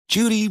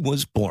Judy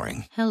was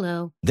boring.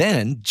 Hello.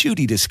 Then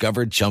Judy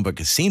discovered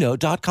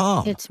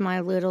ChumbaCasino.com. It's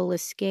my little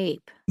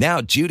escape. Now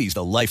Judy's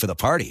the life of the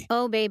party.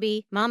 Oh,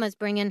 baby, mama's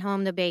bringing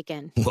home the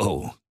bacon.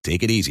 Whoa,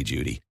 take it easy,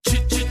 Judy.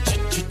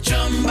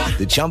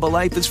 The Chumba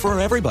life is for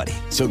everybody.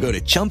 So go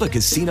to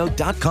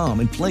ChumbaCasino.com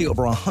and play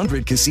over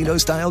 100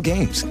 casino-style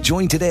games.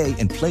 Join today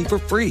and play for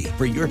free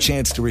for your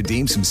chance to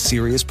redeem some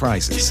serious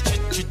prizes.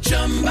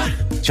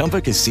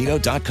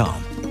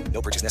 ChumbaCasino.com.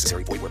 No purchase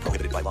necessary. Void where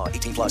prohibited by law.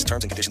 18 plus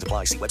terms and conditions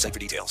apply. See website for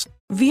details.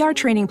 VR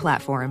training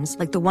platforms,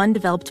 like the one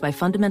developed by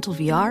Fundamental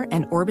VR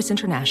and Orbis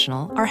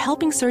International, are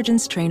helping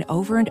surgeons train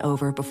over and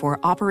over before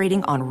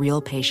operating on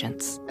real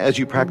patients. As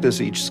you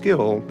practice each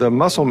skill, the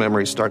muscle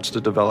memory starts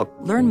to develop.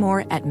 Learn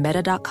more at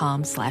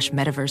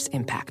meta.com/metaverse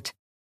impact.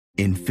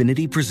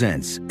 Infiniti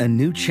presents a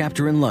new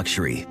chapter in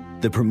luxury,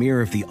 the premiere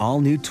of the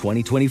all-new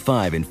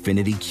 2025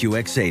 Infiniti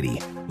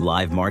QX80,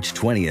 live March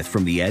 20th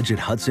from the Edge at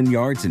Hudson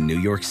Yards in New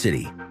York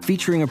City,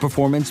 featuring a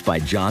performance by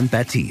John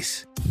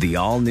Batiste. The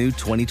all-new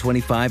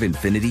 2025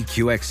 Infiniti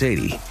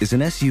QX80 is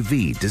an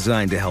SUV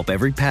designed to help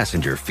every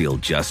passenger feel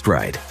just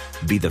right.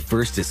 Be the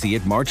first to see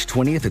it March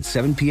 20th at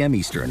 7 p.m.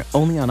 Eastern,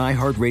 only on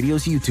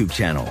iHeartRadio's YouTube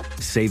channel.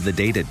 Save the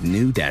date at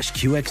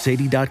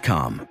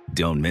new-QX80.com.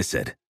 Don't miss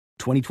it.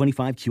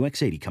 2025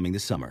 QX80 coming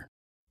this summer.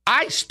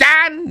 I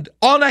stand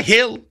on a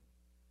hill,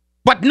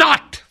 but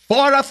not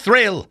for a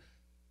thrill,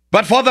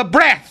 but for the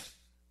breath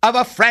of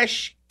a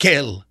fresh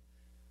kill.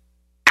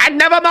 And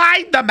never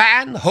mind the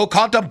man who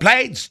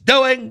contemplates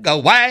doing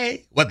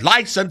away with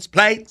license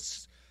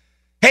plates.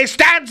 He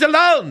stands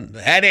alone,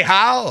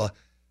 anyhow,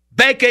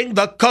 baking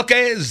the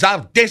cookies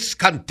of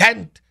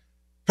discontent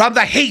from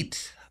the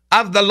heat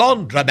of the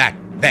laundromat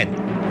vent,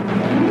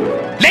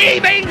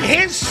 leaving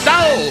his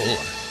soul.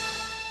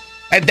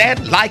 And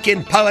then, like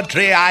in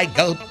poetry, I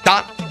go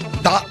dot,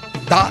 dot,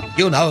 dot,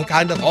 you know,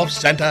 kind of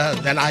off-center.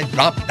 Then I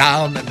drop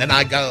down, and then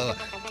I go,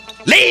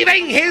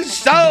 leaving his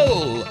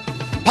soul,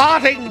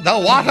 parting the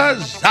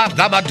waters of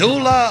the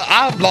medulla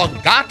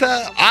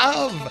oblongata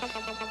of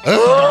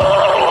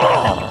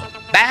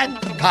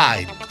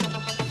mankind.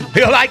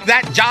 You like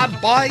that, John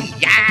Boy?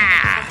 Yeah!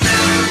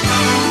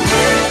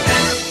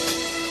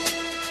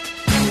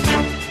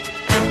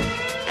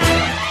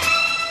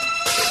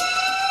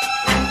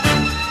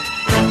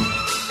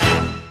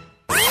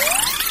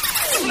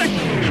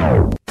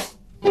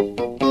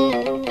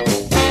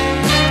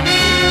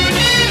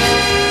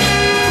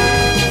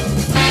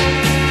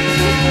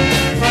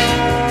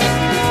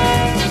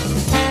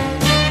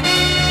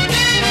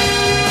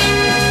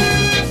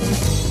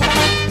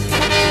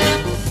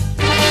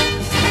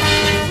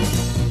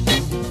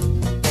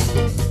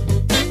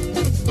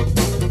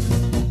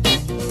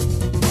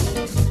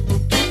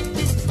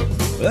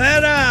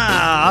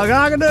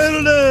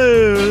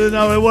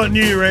 No, it wasn't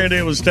you, Randy.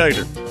 It was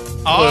Tater.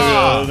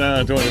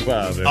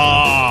 9:25.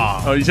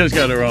 Oh, you just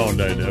got it wrong,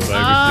 day, baby.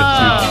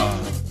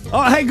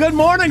 Oh, hey, good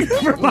morning,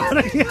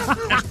 everybody.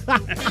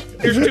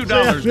 Here's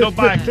 $2. Go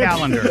buy a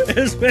calendar.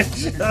 It's been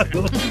show.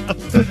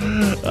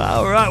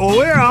 All right. Well,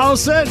 we're all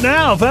set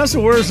now. If that's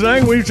the worst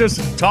thing, we're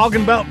just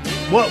talking about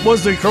what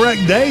was the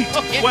correct date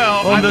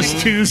on this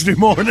Tuesday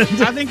morning.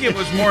 I think it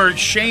was more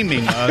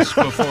shaming us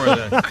before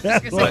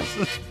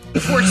the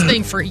worst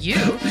thing for you.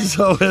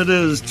 So it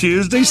is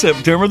Tuesday,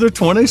 September the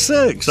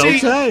 26th. See,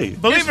 okay.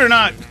 Believe it or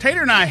not,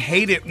 Tater and I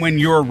hate it when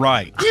you're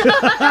right.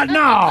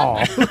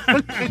 No.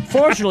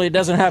 Fortunately, it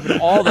doesn't happen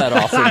all that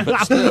often, but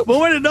still. But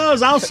when it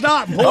does, I'll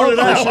stop and pull it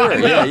out. Sure.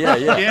 Yeah.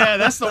 Yeah,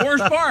 that's the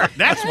worst part.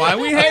 That's why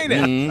we hate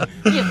it.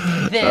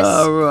 This.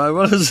 All right.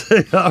 Well, let's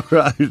see. All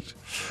right.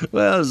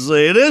 Well, let's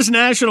see. It is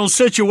National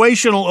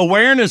Situational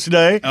Awareness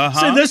Day.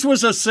 See, this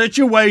was a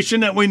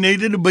situation that we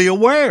needed to be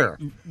aware.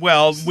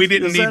 Well, we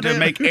didn't need to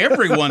make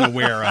everyone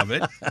aware of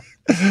it.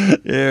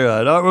 Yeah,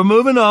 right. All right, we're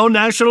moving on.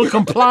 National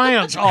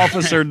Compliance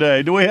Officer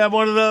Day. Do we have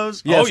one of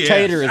those? Yes, yes.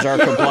 Tater is our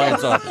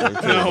compliance officer.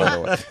 Too,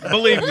 no,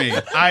 believe me,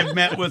 I've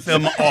met with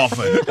them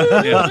often.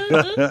 Yeah.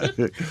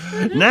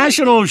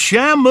 National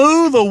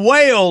Shamu the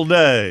Whale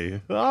Day.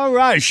 All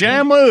right,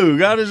 Shamu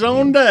got his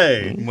own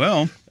day.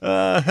 Well,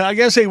 I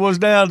guess he was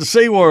down to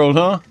SeaWorld,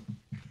 huh?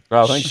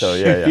 I think so,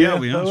 yeah.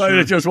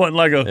 It just wasn't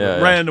like a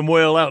random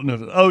whale out in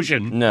the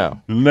ocean.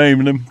 No.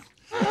 Naming him.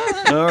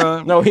 All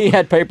right. No, he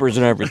had papers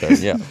and everything,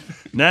 yeah.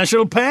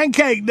 National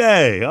Pancake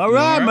Day. All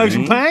right, make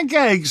some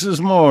pancakes this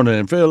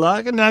morning. Feel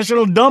like it.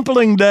 National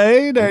Dumpling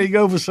Day. There you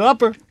go for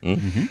supper.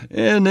 Mm-hmm.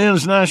 And then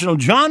it's National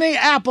Johnny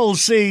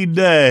Appleseed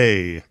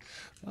Day.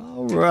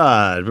 All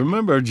right.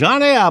 Remember,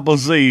 Johnny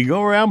Appleseed.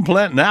 Go around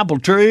planting apple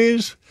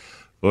trees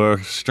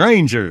for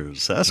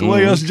strangers. That's the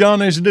way us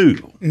Johnnies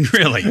do.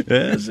 Really?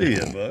 That's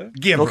it, bud.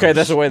 Okay,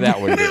 that's the way that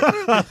would do.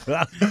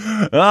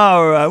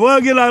 All right.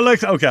 Well, get our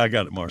lecture. Okay, I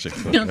got it, Marcy.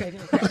 Okay.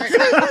 I'm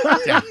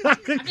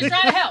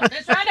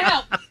just trying to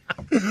help.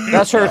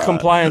 That's her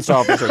compliance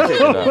officer.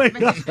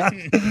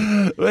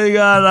 We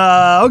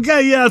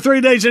got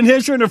 3 days in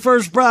history and the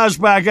first prize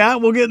back out.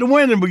 We'll get the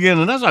winning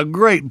beginning. That's a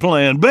great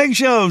plan. Big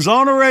shows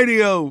on the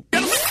radio.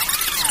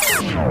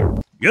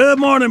 Good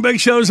morning, Big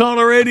Show's on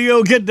the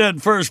radio. Get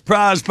that first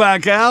prize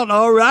pack out.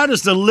 All right,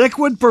 it's the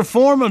Liquid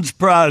Performance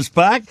Prize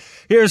Pack.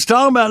 Here's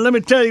talking about, let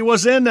me tell you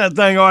what's in that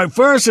thing. All right,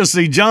 first, it's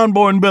the John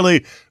Boy and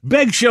Billy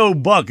Big Show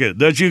bucket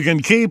that you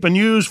can keep and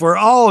use for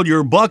all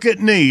your bucket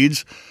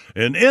needs.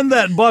 And in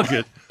that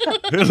bucket,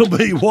 it'll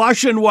be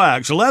wash and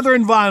wax, leather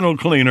and vinyl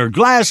cleaner,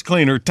 glass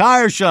cleaner,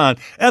 tire shine,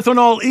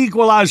 ethanol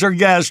equalizer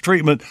gas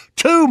treatment,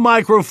 2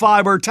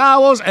 microfiber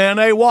towels, and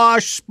a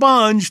wash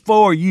sponge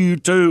for you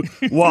to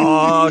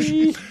wash.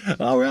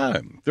 All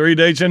right. 3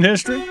 dates in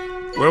history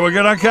where we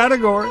get our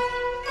category.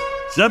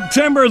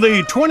 September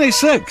the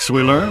 26th,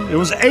 we learned. It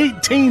was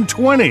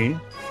 1820.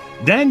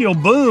 Daniel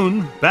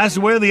Boone passed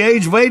away at the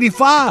age of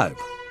 85.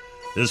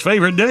 His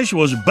favorite dish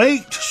was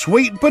baked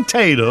sweet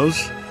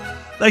potatoes.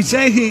 They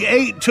say he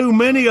ate too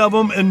many of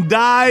them and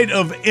died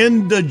of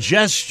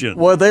indigestion.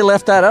 Well, they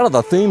left that out of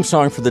the theme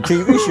song for the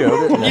TV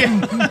show,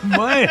 didn't they?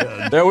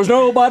 Man. There was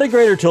nobody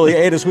greater till he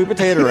ate a sweet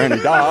potato and he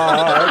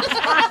died.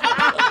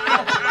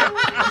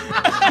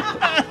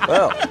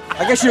 Well,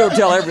 I guess you don't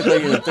tell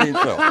everything in the theme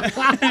song.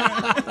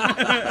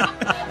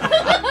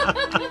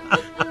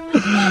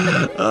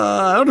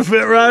 That would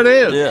fit right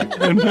in. Yeah.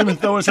 And then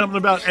throwing something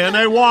about, and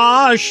a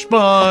wash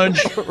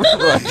sponge.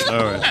 Right.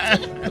 All right.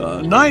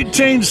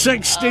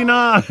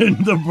 1969,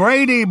 the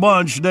Brady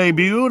Bunch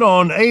debuted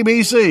on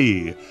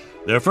ABC.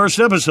 Their first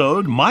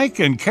episode, Mike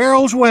and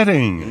Carol's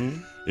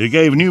Wedding. It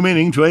gave new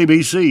meaning to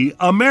ABC,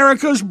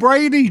 America's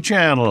Brady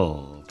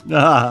Channel.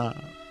 And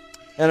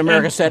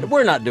America said,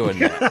 we're not doing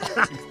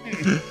that.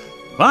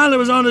 Finally,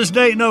 was on this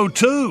date in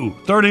 2002.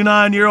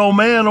 39-year-old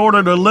man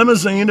ordered a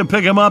limousine to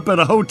pick him up at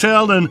a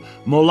hotel in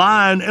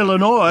Moline,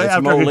 Illinois.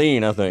 That's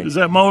Moline, I think. Is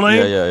that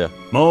Moline? Yeah.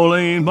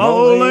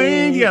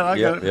 Moline. Yeah, I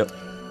got it. Yep.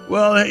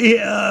 Well, he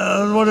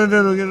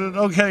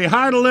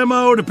hired a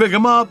limo to pick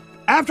him up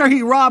after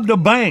he robbed a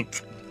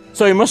bank.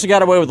 So he must have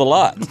got away with a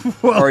lot.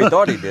 Or he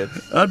thought he did.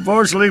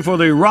 Unfortunately for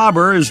the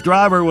robber, his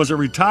driver was a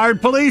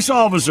retired police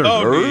officer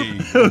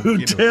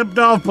who tipped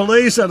off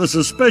police that a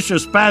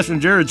suspicious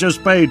passenger had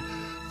just paid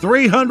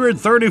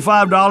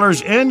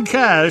 $335 in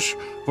cash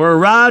for a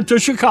ride to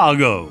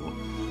Chicago.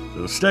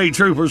 The state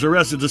troopers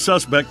arrested the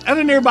suspect at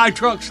a nearby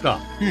truck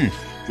stop.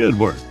 Good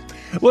work.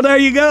 Well, there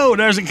you go.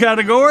 There's the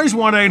categories.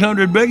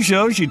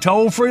 1-800-BIG-SHOW. She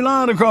toll-free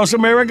line across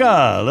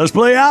America. Let's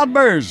play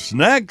Outbursts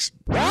next.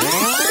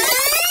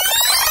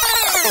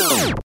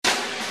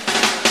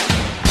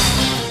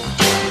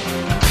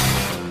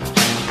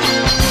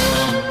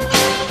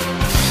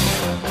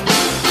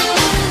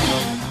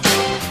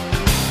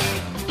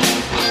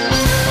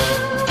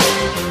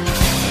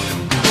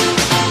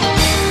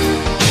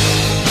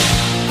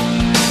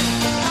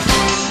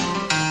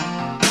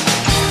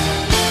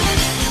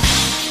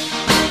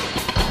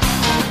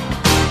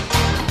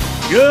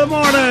 Good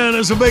morning.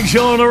 It's a Big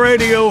Show on the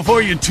radio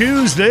for you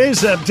Tuesday,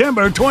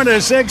 September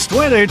 26,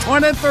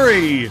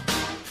 2023.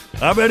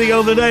 Our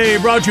video of the day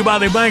brought to you by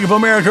the Bank of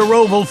America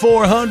Roval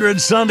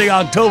 400, Sunday,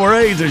 October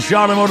 8th at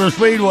Charlotte Motor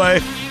Speedway.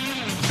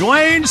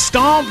 Dwayne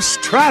Stomp's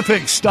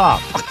traffic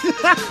stop.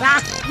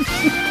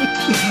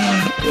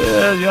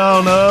 Yeah,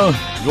 y'all know.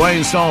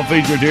 Dwayne Stomp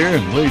featured here,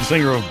 lead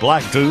singer of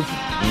Blacktooth.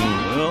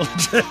 Well,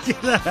 check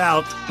it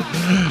out.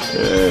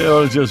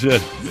 Yeah, just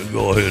said,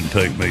 go ahead and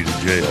take me to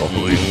jail,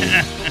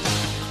 please.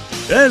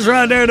 That's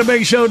right there at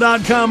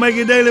thebigshow.com. Make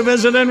your daily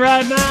visit in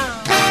right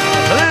now.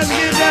 Let's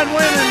get that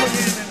winning.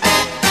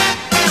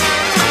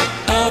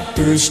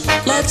 Outburst,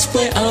 let's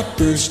play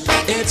Outburst.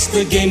 It's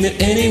the game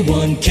that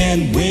anyone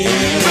can win.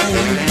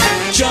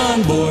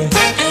 John Boy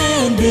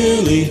and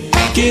Billy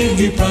give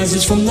you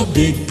prizes from the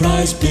big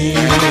prize bin.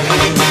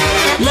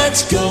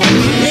 Let's go,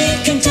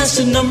 meet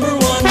contestant number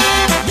 1.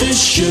 This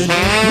should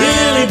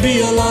really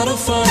be a lot of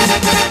fun.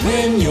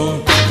 When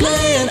you're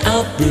playing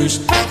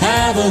Outburst,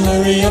 have a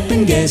hurry up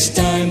and guess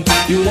time.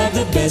 You'll have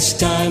the best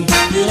time.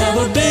 You'll have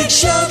a big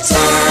show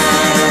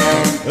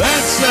time.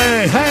 Let's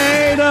say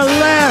hey to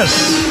Les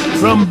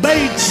from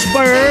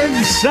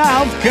Batesburg,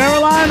 South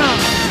Carolina.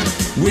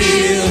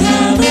 We'll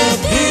have a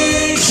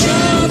big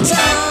show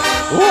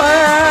time.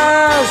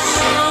 Wes!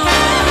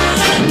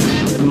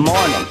 Good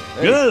morning.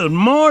 Good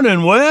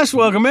morning, Wes.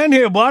 Welcome in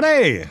here,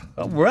 buddy.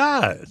 All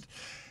right.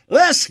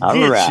 Let's get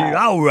you.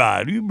 All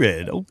right. You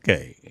ready?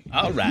 Okay.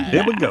 All right.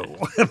 Here we go.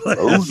 That's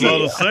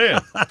what I said.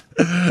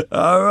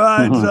 All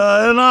right.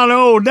 In honor of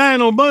old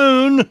Daniel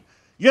Boone,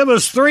 give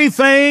us 3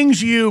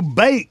 things you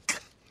bake.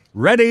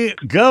 Ready,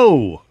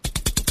 go.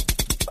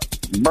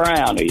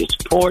 Brownies,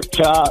 pork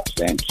chops,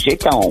 and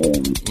chicken.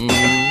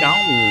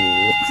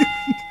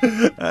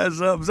 That's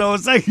so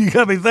it's like you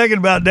got me thinking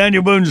about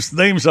Daniel Boone's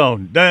theme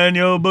song.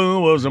 Daniel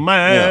Boone was a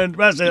man.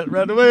 That's it,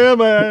 right away,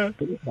 man.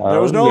 There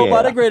was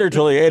nobody greater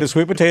till he ate a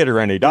sweet potato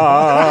and he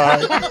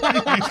died.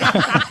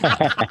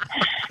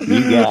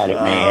 You got it,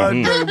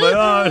 man. All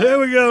right, here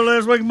we go.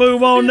 Let's make a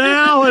move on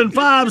now. In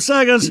 5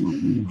 seconds,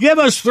 give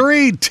us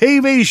 3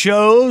 TV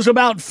shows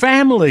about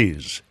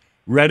families.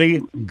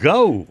 Ready,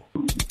 go.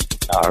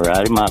 All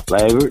righty, my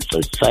favorites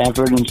are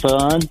Sanford and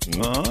Son,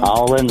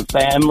 All in the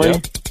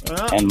Family,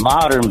 and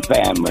Modern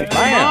Family.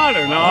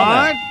 Modern, all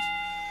right.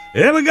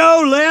 Here we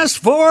go, Les,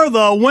 for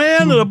the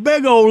win of the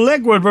big old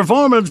Liquid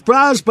Performance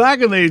prize pack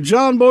in the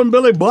John Boy and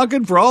Billy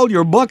bucket for all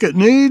your bucket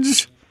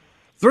needs.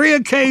 3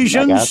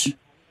 occasions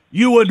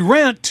you would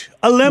rent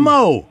a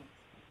limo.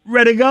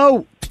 Ready,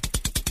 go?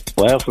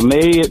 Well, for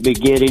me, it'd be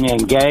getting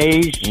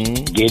engaged,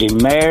 getting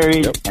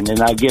married, and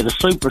then I get a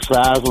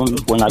supersized one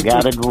when I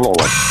got a divorce.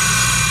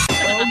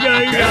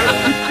 Okay, you got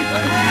it.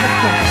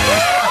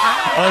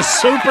 A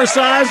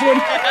supersized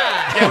one?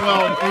 Yeah,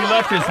 well, he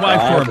left his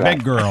wife for a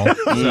big girl.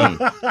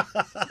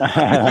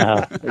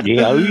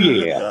 Yeah, oh,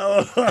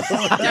 yeah.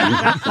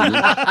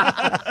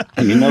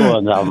 You know what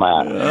I'm talking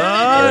about. All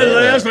right,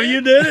 Les, well, you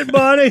did it,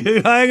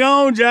 buddy. Hang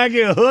on,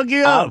 Jackie. I'll hook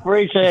you up. I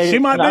appreciate it. She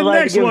might be the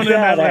next one in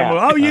that limo.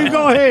 Oh, you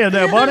go ahead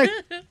there, buddy.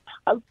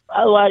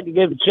 I'd like to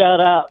give a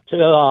shout-out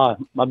to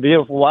my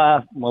beautiful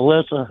wife,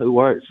 Melissa, who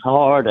works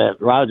hard at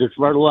Rogers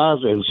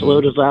Fertilizer in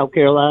Saluda, South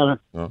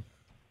Carolina.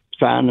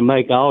 Trying to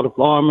make all the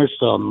farmers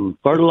some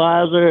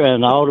fertilizer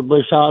and all the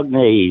bush hog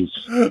needs.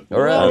 All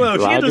right. Well,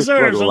 she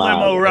deserves a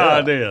limo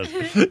ride then.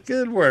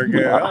 Good work,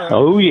 girl.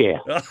 Oh, yeah.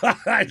 All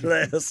right,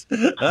 Les.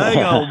 Hang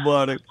on,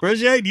 buddy.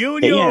 Appreciate you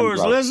and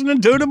yours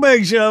listening to The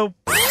Big Show.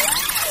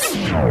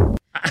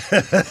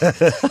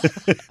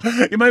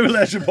 You maybe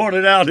Les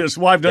pointed out his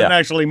wife doesn't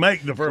actually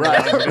make the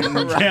fertilizer.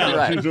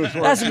 Right.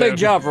 That's a big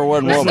job for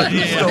one woman.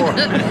 All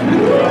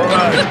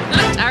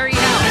right. Tire you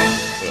out.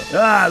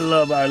 I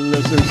love our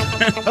listeners.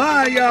 All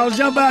right, y'all,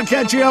 jump out,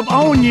 catch you up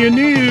on your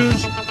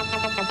news.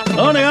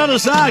 On the other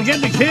side, get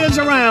the kids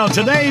around.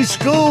 Today's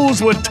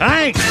schools with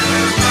Tank.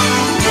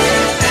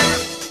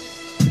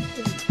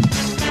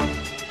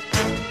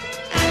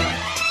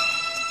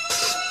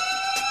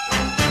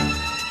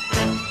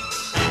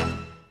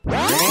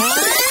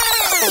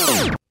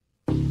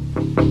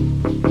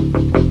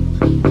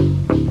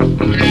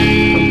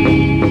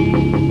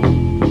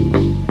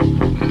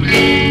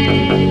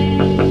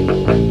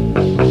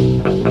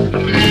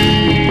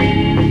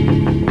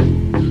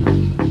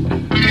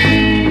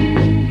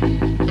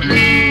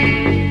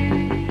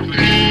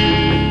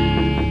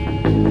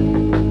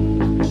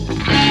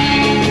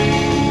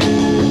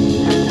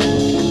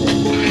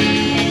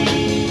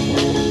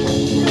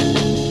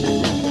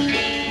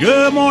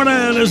 Good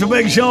morning. It's a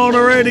Big Show on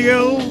the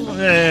radio.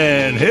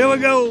 And here we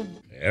go.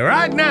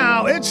 Right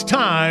now, it's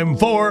time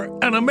for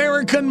An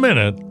American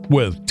Minute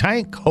with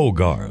Tank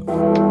Hogarth.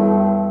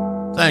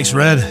 Thanks,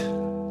 Red.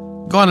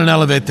 Go on and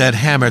elevate that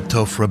hammer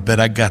toe for a bit.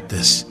 I got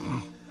this.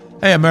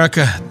 Hey,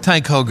 America.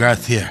 Tank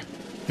Hogarth here.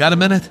 Got a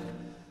minute?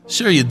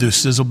 Sure you do,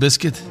 Sizzle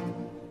Biscuit.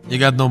 You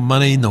got no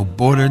money, no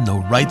border, no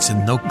rights,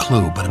 and no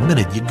clue, but a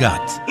minute you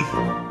got.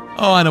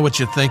 Oh, I know what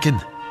you're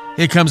thinking.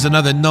 Here comes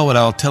another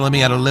know-it-all telling me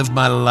how to live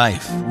my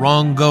life.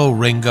 Wrong go,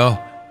 Ringo.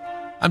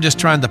 I'm just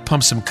trying to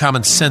pump some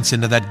common sense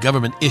into that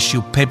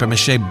government-issue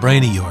papier-mâché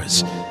brain of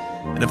yours.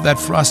 And if that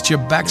frosts your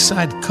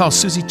backside, call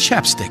Susie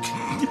Chapstick.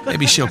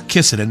 Maybe she'll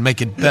kiss it and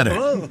make it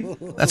better.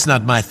 That's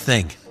not my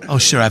thing. Oh,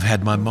 sure, I've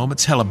had my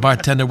moments. Hell, a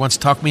bartender once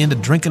talked me into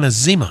drinking a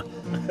Zima.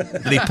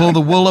 Did he pull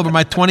the wool over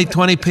my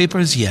 2020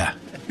 papers? Yeah.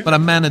 But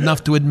I'm man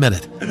enough to admit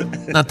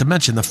it. Not to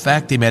mention the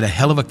fact he made a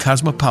hell of a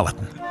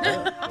cosmopolitan.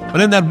 But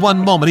in that one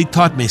moment, he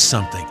taught me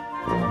something.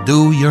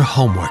 Do your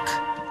homework.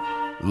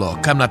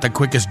 Look, I'm not the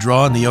quickest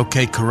draw in the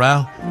OK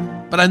Corral,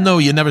 but I know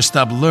you never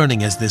stop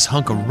learning as this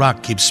hunk of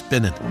rock keeps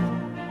spinning.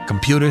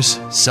 Computers,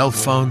 cell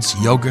phones,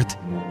 yogurt.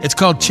 It's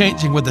called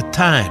changing with the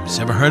times.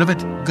 Ever heard of it?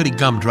 Goody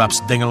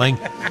gumdrops, ding-a-ling.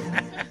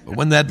 But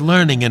when that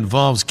learning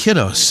involves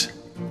kiddos,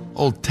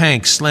 old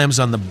Tank slams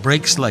on the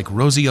brakes like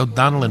Rosie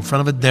O'Donnell in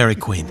front of a Dairy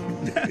Queen.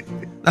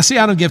 Now, see,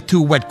 I don't give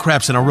two wet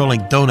craps in a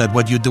rolling donut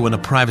what you do in the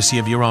privacy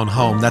of your own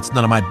home. That's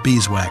none of my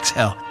beeswax.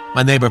 Hell,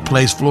 my neighbor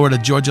plays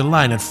Florida-Georgia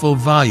line at full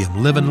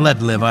volume. Live and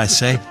let live, I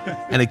say,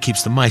 and it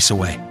keeps the mice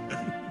away.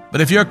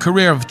 But if your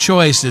career of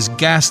choice is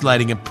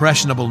gaslighting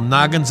impressionable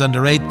noggins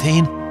under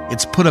 18,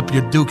 it's put up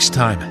your Duke's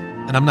time.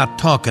 And I'm not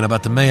talking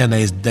about the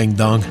mayonnaise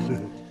ding-dong.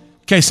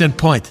 Case in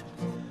point,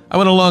 I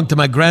went along to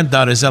my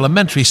granddaughter's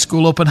elementary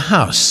school open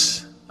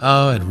house.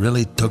 Oh, it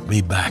really took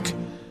me back.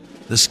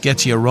 The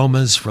sketchy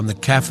aromas from the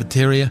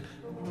cafeteria,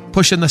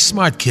 pushing the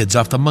smart kids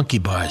off the monkey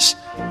bars,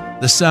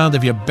 the sound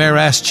of your bare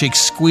ass cheeks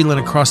squealing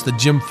across the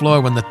gym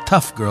floor when the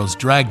tough girls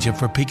dragged you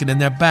for peeking in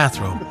their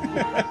bathroom.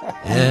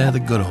 Yeah, the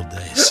good old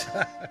days.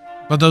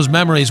 But those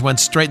memories went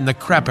straight in the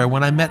crapper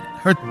when I met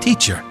her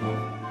teacher.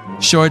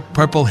 Short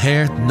purple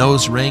hair,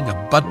 nose ring, a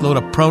buttload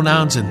of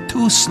pronouns, and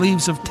 2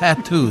 sleeves of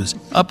tattoos,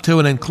 up to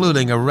and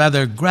including a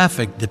rather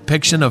graphic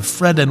depiction of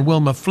Fred and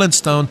Wilma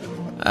Flintstone,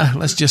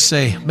 let's just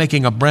say,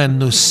 making a brand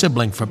new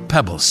sibling for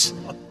Pebbles.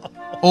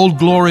 Old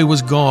glory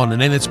was gone,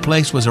 and in its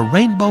place was a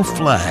rainbow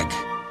flag.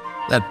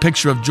 That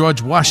picture of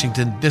George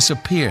Washington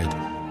disappeared,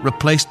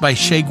 replaced by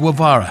Che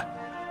Guevara.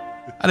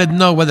 I didn't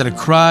know whether to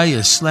cry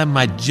or slam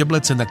my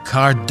giblets in the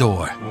car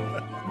door.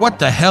 What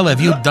the hell have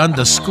you done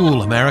to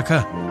school,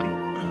 America?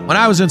 When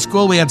I was in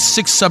school, we had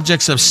 6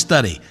 subjects of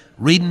study: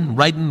 reading,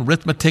 writing,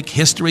 arithmetic,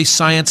 history,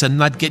 science, and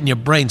not getting your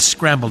brain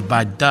scrambled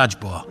by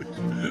dodgeball.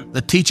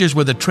 The teachers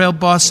were the trail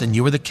boss and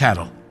you were the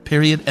cattle.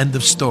 Period. End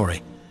of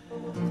story.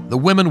 The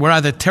women were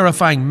either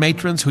terrifying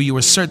matrons who you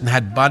were certain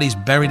had bodies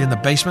buried in the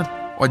basement,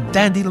 or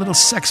dandy little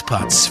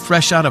sexpots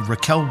fresh out of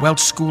Raquel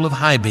Welch School of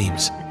High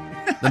Beams.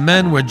 The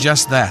men were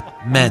just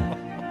that, men.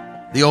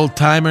 The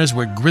old-timers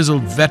were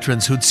grizzled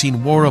veterans who'd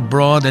seen war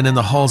abroad and in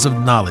the halls of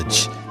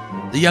knowledge.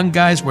 The young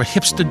guys were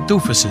hipster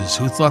doofuses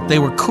who thought they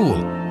were cool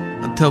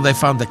until they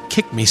found the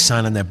kick-me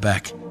sign on their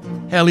back.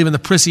 Hell, even the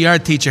prissy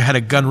art teacher had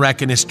a gun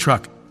rack in his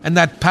truck. And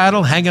that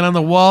paddle hanging on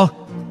the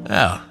wall?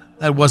 Well,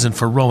 that wasn't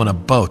for rowing a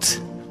boat.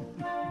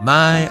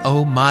 My,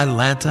 oh my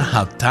Lanta,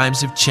 how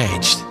times have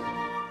changed.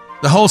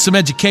 The wholesome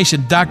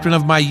education doctrine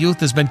of my youth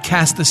has been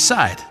cast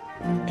aside.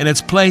 In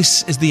its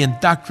place is the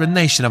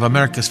indoctrination of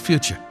America's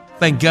future.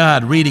 Thank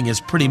God reading is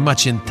pretty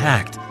much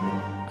intact.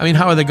 I mean,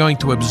 how are they going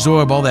to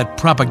absorb all that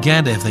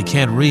propaganda if they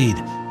can't read?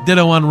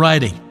 Ditto on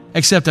writing.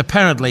 Except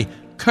apparently,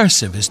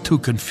 cursive is too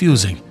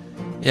confusing.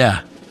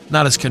 Yeah,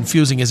 not as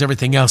confusing as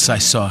everything else I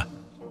saw.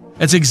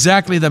 It's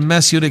exactly the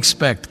mess you'd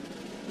expect.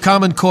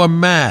 Common Core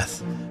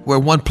math, where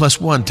 1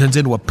 + 1 turns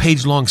into a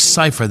page-long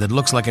cipher that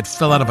looks like it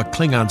fell out of a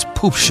Klingon's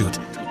poop chute.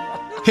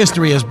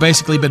 History has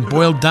basically been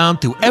boiled down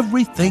to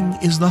everything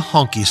is the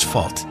honky's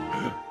fault.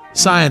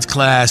 Science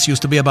class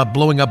used to be about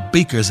blowing up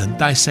beakers and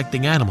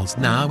dissecting animals.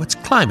 Now it's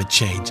climate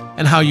change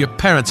and how your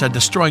parents are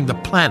destroying the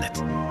planet.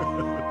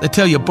 They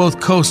tell you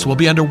both coasts will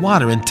be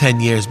underwater in 10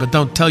 years, but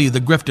don't tell you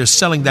the grifters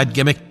selling that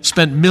gimmick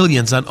spent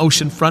millions on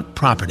oceanfront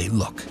property.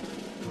 Look,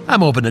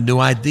 I'm open to new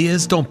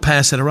ideas. Don't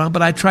pass it around,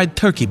 but I tried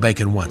turkey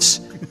bacon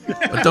once.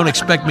 But don't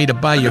expect me to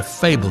buy your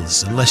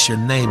fables unless your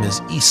name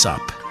is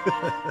Aesop.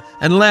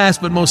 And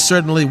last but most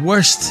certainly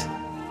worst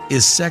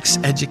is sex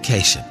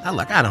education. Now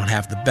look, I don't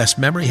have the best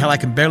memory. Hell, I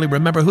can barely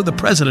remember who the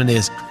president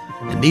is,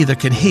 and neither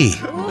can he.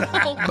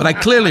 But I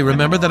clearly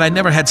remember that I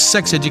never had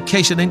sex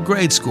education in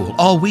grade school.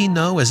 All we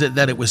know is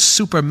that it was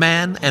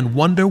Superman and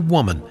Wonder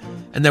Woman,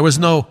 and there was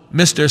no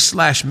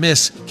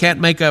Mr./Miss can't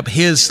make up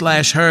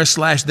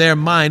his/her/their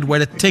mind where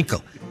to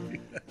tinkle.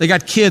 They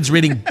got kids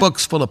reading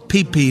books full of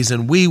pee-pees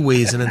and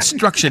wee-wees and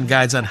instruction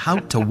guides on how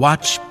to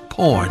watch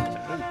porn,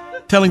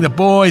 telling the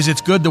boys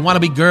it's good to want to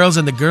be girls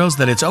and the girls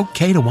that it's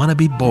okay to want to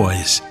be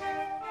boys.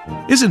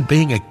 Isn't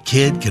being a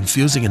kid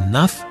confusing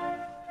enough?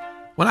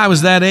 When I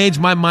was that age,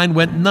 my mind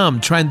went numb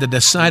trying to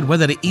decide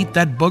whether to eat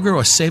that booger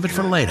or save it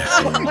for later.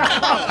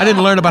 I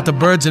didn't learn about the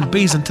birds and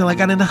bees until I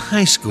got into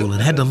high school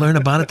and had to learn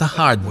about it the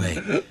hard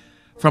way.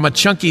 From a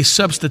chunky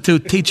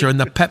substitute teacher in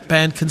the pep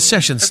band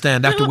concession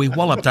stand after we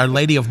walloped Our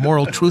Lady of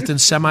Moral Truth in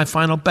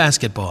semifinal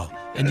basketball.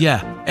 And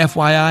yeah,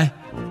 FYI,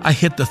 I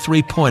hit the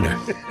three-pointer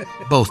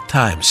both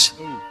times.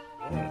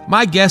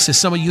 My guess is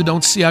some of you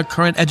don't see our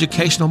current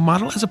educational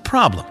model as a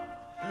problem.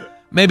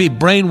 Maybe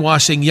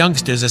brainwashing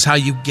youngsters is how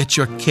you get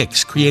your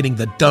kicks, creating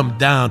the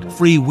dumbed-down,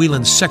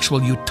 freewheeling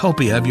sexual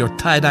utopia of your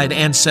tie-dyed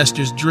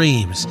ancestors'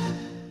 dreams.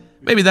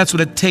 Maybe that's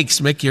what it takes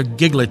to make your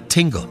giggler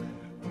tingle.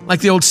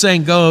 Like the old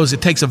saying goes,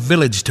 it takes a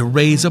village to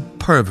raise a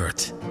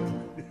pervert.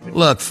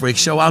 Look, Freak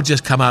Show, I'll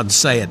just come out and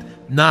say it.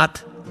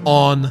 Not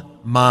on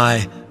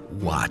my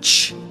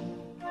watch.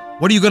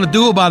 What are you going to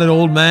do about it,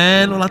 old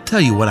man? Well, I'll tell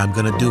you what I'm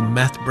going to do,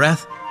 meth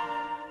breath.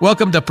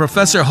 Welcome to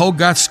Professor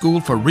Hogarth's School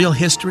for Real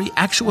History,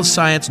 Actual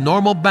Science,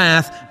 Normal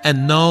Math,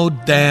 and No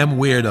Damn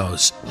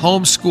Weirdos.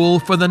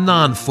 Homeschool for the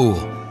non-fool.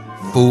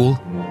 Fool.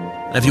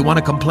 And if you want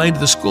to complain to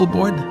the school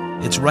board,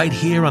 it's right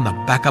here on the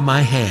back of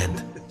my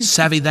hand.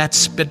 Savvy that,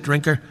 spit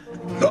drinker?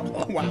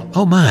 Wow.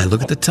 Oh my,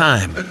 look at the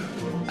time.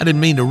 I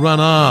didn't mean to run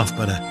off,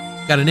 but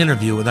I got an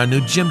interview with our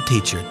new gym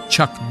teacher,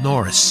 Chuck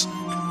Norris.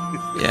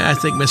 Yeah, I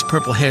think Miss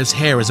Purplehair's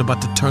hair is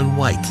about to turn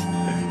white.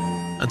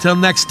 Until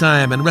next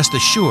time, and rest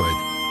assured,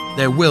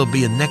 there will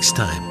be a next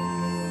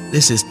time.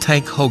 This is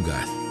Tank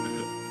Hogarth.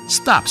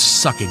 Stop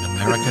sucking,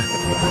 America.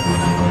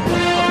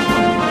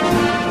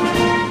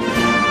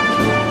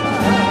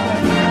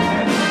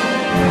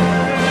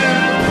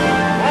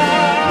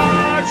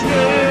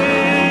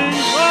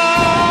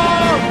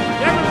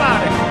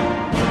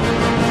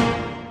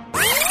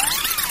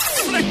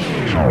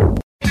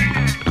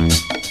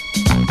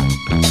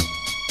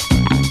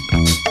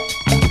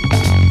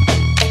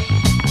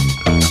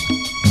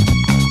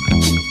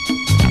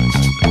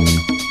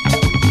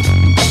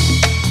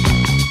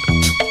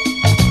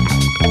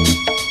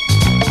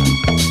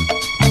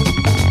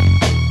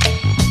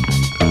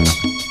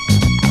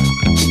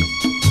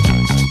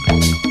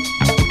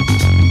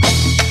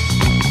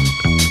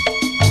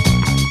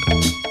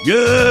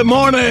 Good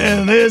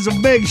morning. There's a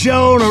big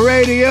show on the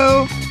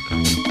radio.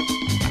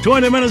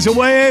 20 minutes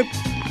away,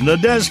 the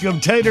desk of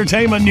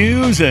Tatertainment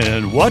News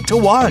and What to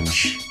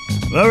Watch.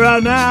 But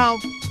right now,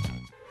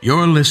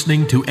 You're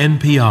listening to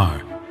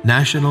NPR,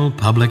 National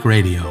Public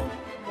Radio,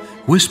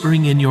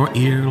 whispering in your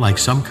ear like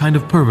some kind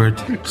of pervert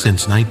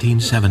since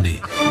 1970.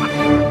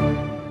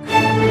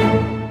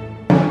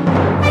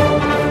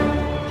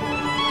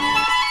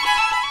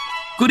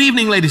 Good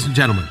evening, ladies and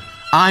gentlemen.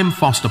 I'm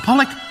Foster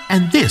Pollock,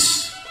 and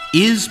this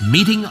is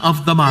Meeting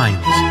of the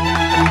Minds.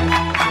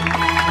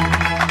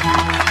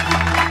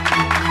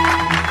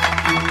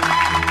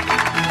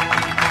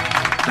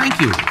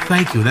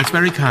 Thank you. That's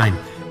very kind.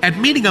 At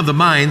Meeting of the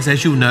Minds,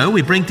 as you know,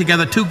 we bring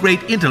together two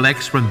great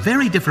intellects from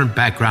very different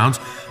backgrounds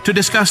to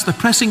discuss the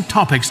pressing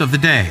topics of the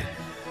day.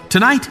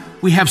 Tonight,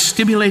 we have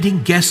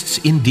stimulating guests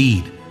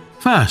indeed.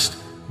 First,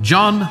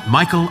 John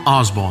Michael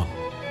Osborne,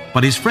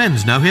 but his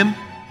friends know him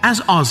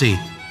as Ozzy.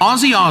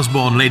 Ozzy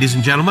Osbourne, ladies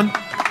and gentlemen.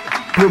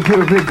 And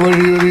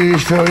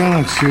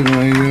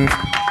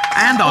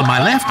on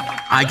my left,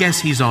 I guess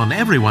he's on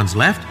everyone's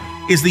left,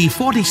 is the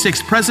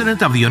 46th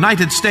President of the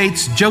United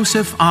States,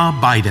 Joseph R.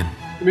 Biden.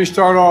 Let me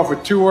start off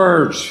with two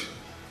words.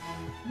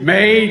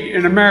 Made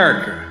in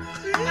America.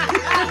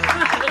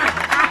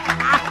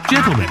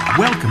 Gentlemen,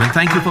 welcome and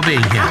thank you for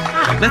being here.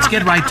 Let's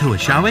get right to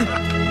it, shall we?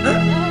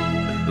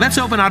 Let's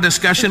open our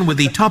discussion with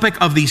the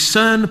topic of the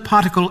CERN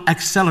particle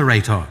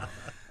accelerator.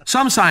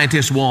 Some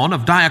scientists warn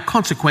of dire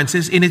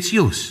consequences in its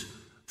use.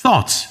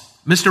 Thoughts,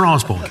 Mr.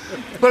 Osborne?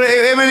 Well,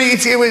 I mean,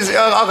 it was. I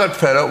got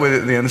fed up with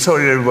it at the end. So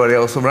did everybody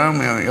else around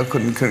me. I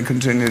couldn't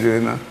continue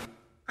doing that.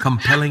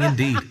 Compelling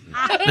indeed.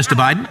 Mr.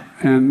 Biden?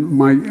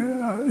 And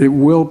it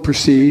will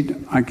proceed.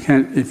 I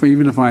can't,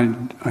 even if I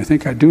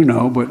think I do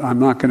know, but I'm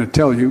not going to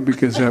tell you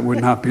because that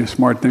would not be a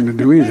smart thing to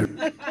do either.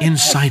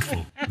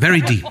 Insightful.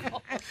 Very deep.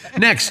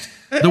 Next,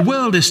 the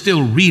world is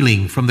still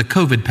reeling from the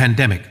COVID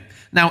pandemic.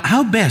 Now,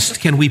 how best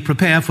can we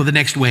prepare for the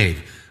next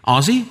wave?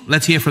 Ozzy,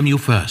 let's hear from you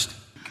first.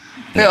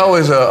 Yeah, I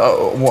was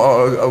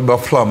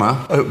a plumber.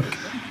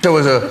 There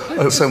was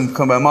some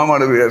comment. My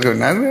mother was going,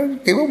 no,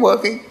 keep it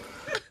working.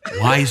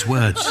 Wise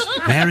words.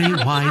 Very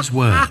wise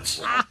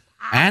words.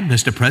 And,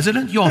 Mr.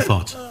 President, your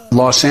thoughts?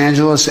 Los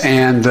Angeles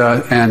and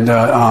what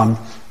am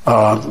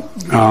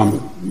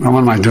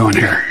I doing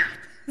here?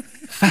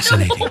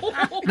 Fascinating.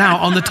 Now,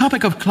 on the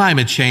topic of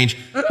climate change,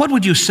 what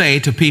would you say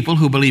to people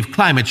who believe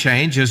climate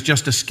change is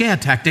just a scare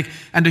tactic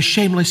and a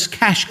shameless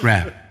cash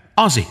grab?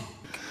 Ozzy.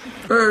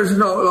 It's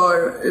not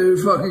like you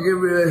fucking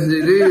give me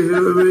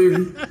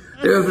STDs.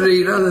 You have to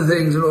eat other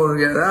things in order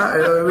to get that.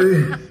 You know what I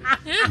mean?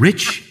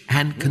 Rich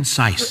and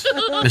concise.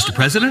 Mr.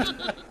 President?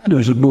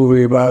 There's a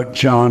movie about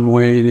John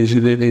Wayne. He's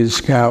in his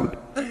scout.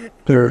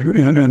 They're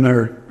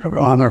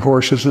on their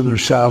horses and their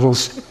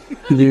saddles.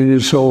 And the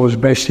Union Soul is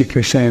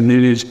basically saying,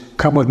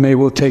 come with me,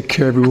 we'll take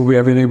care of you,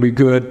 everything will be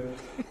good.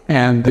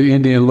 And the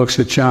Indian looks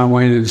at John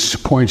Wayne and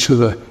points to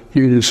the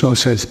Union Soul and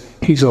says,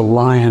 he's a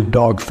lion,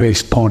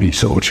 dog-faced pony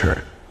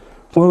soldier.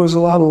 Well, there's a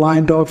lot of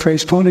lion,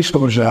 dog-faced pony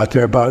soldiers out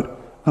there about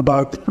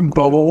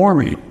global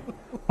warming.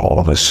 All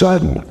of a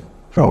sudden,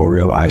 they'll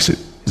realize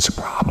it's a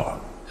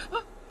problem.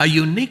 A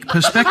unique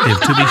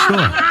perspective, to be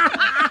sure.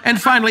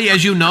 And finally,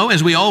 as you know,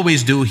 as we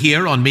always do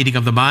here on Meeting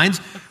of the Minds,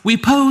 we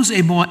pose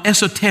a more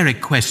esoteric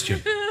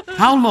question.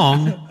 How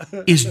long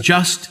is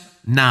just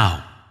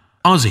now?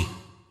 Ozzy.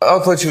 I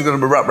thought she was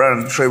going to be wrapped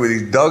around the tree with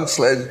his dog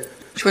sled.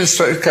 She went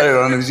straight carried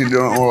on as she's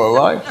doing it all her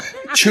life.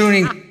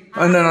 Tuning,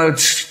 and then I'd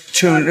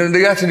tune, and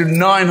they had to do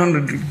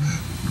 900.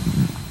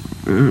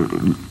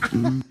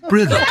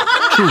 Brilliant.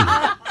 True.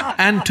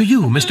 And to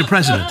you, Mr.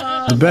 President.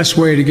 The best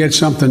way to get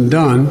something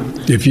done,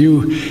 if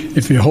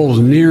it holds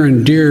near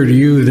and dear to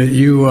you that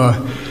you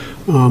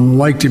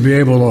like to be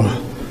able to.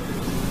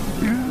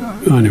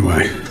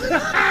 Anyway.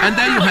 And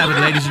there you have it,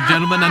 ladies and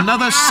gentlemen,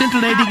 another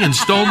scintillating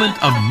installment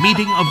of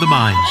Meeting of the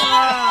Minds.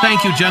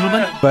 Thank you,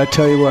 gentlemen. But I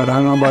tell you what,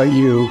 I don't know about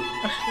you,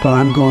 but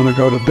I'm going to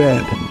go to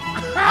bed.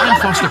 I'm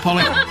Foster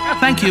Pollock.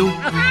 Thank you,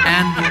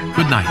 and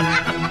good night.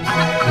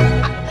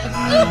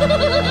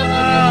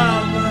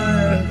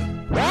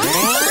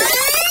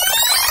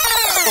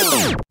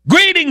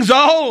 Greetings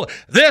all!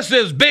 This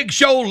is Big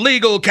Show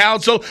Legal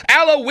Counsel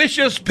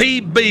Aloysius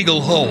P.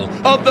 Beaglehole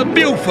of the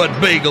Buford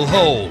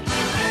Beaglehole.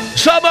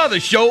 Some other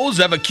shows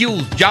have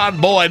accused John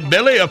Boy and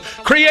Billy of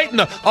creating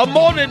a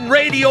modern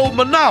radio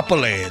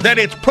monopoly, that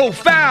it's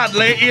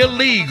profoundly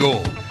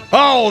illegal.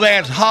 Oh,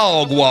 that's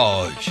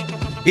hogwash.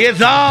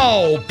 It's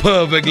all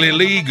perfectly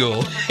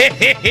legal.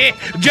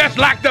 Just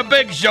like the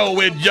Big Show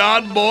with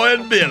John Boy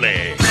and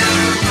Billy.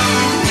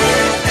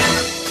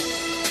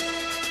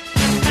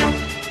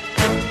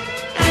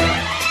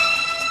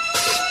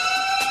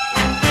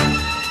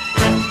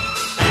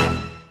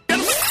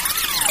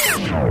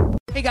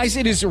 Hey guys,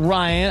 it is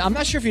Ryan. I'm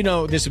not sure if you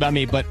know this about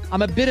me, but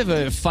I'm a bit of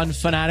a fun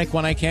fanatic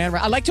when I can.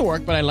 I like to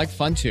work, but I like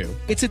fun too.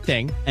 It's a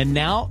thing. And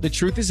now the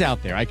truth is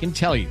out there. I can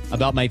tell you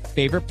about my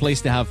favorite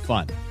place to have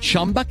fun.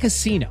 Chumba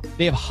Casino.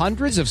 They have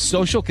hundreds of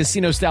social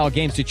casino style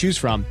games to choose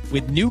from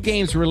with new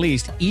games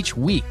released each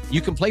week. You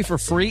can play for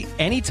free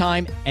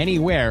anytime,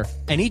 anywhere.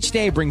 And each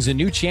day brings a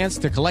new chance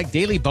to collect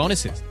daily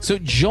bonuses. So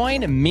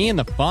join me in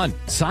the fun.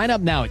 Sign up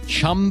now at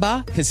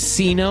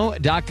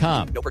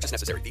ChumbaCasino.com. No purchase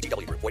necessary.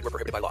 VGW. Void where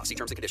prohibited by law. See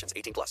terms and conditions.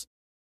 18+.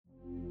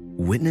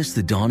 Witness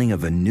the dawning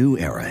of a new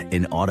era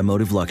in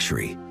automotive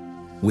luxury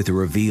with a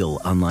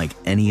reveal unlike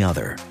any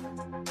other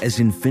as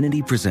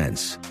Infiniti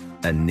presents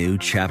a new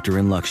chapter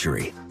in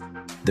luxury,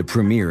 the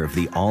premiere of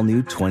the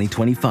all-new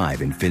 2025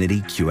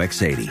 Infiniti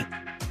QX80.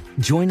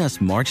 Join us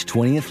March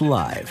 20th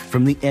live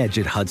from the Edge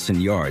at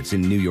Hudson Yards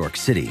in New York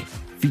City,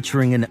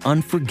 featuring an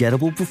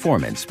unforgettable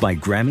performance by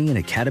Grammy and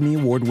Academy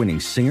Award-winning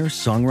singer,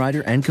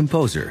 songwriter, and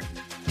composer,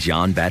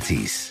 Jon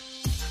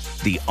Batiste.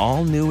 The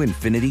all-new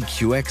Infiniti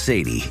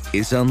QX80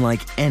 is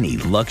unlike any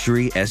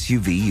luxury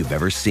SUV you've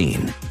ever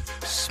seen.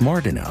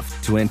 Smart enough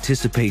to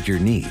anticipate your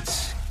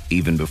needs,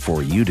 even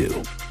before you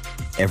do.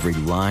 Every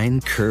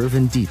line, curve,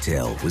 and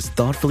detail was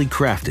thoughtfully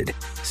crafted,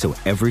 so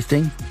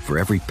everything for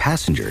every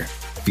passenger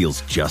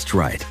feels just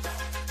right.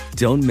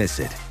 Don't miss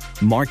it.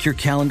 Mark your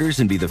calendars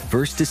and be the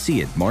first to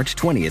see it March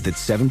 20th at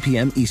 7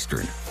 p.m.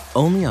 Eastern,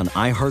 only on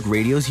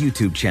iHeartRadio's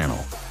YouTube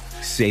channel.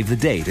 Save the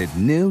date at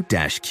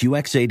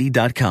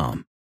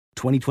new-QX80.com.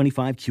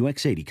 2025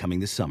 QX80 coming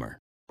this summer.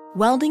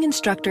 Welding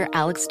instructor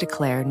Alex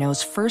DeClaire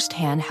knows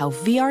firsthand how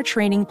VR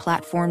training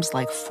platforms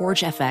like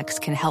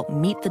ForgeFX can help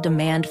meet the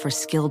demand for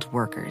skilled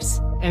workers.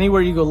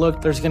 Anywhere you go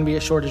look, there's going to be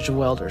a shortage of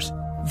welders.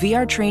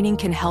 VR training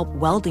can help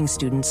welding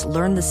students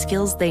learn the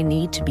skills they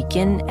need to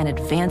begin and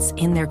advance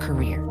in their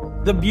career.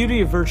 The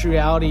beauty of virtual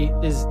reality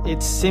is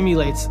it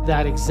simulates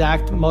that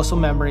exact muscle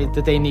memory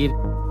that they need.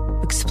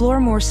 Explore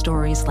more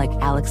stories like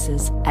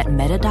Alex's at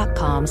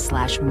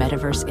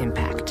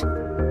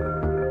meta.com/metaverseimpact.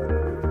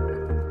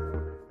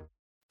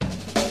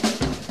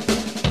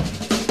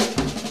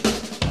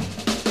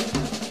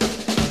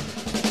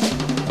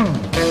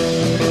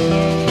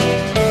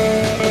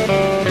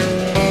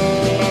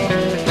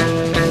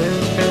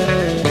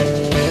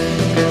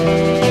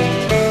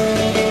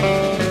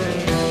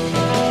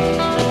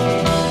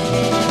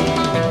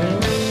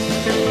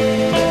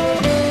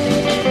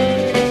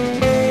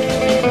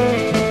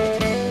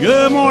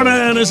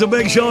 It's a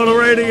Big Show on the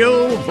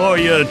radio for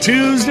you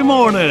Tuesday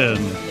morning.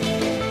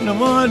 And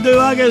what I do,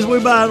 I guess we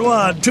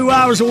about, 2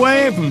 hours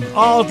away from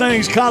all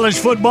things college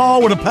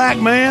football with a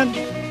Pac-Man.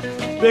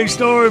 Big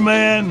story,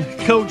 man.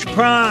 Coach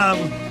Prime,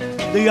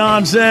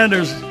 Deion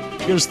Sanders,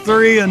 gets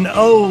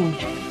 3-0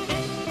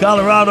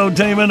 Colorado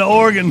team into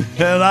Oregon.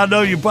 And I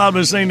know you've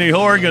probably seen the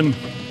Oregon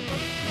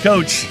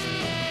coach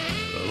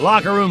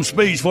locker room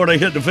speech before they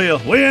hit the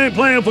field. We ain't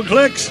playing for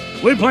clicks.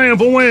 We playing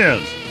for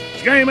wins.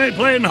 This game ain't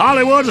played in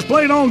Hollywood. It's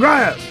played on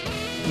grass.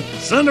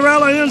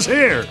 Cinderella ends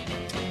here.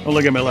 Don't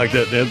look at me like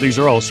that, Dad. These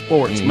are all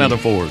sports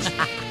metaphors.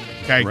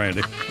 Okay, Randy.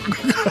 You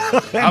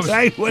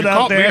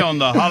caught me on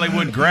the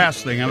Hollywood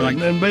grass thing. I'm like,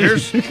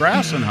 there's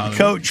grass in Hollywood.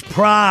 Coach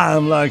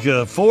Prime, like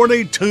a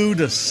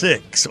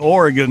 42-6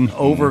 Oregon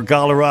over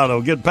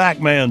Colorado. Get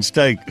Pac-Man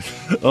steak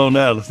on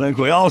that. I think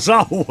we all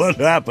saw what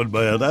happened,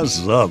 man. That's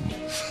something.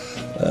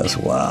 That's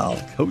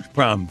wild. Coach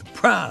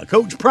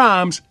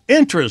Prime's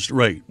interest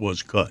rate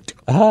was cut.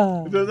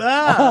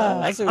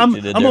 I see what I'm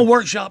you did going there. to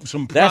workshop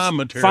some Prime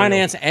material.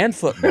 Finance and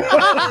football.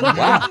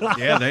 Wow.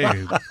 Yeah, they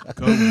go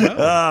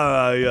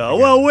well. Yeah.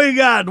 Well, we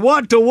got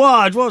what to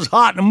watch, what's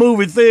hot in the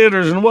movie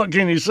theaters, and what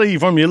can you see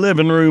from your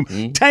living room.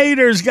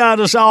 Tater's got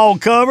us all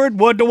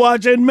covered. What to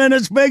watch in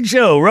minutes, Big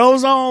Show.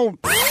 Rolls on.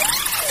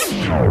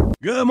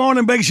 Good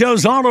morning, Big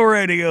Show's Auto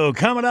Radio.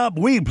 Coming up,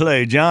 we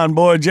play John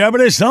Boy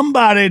Jeopardy.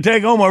 Somebody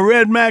take home a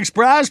Red Max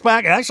prize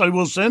pack. Actually,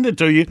 we'll send it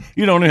to you.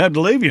 You don't even have to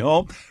leave your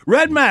home.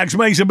 Red Max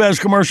makes the best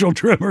commercial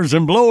trimmers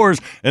and blowers,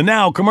 and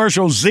now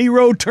commercial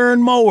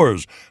zero-turn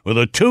mowers. With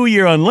a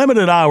 2-year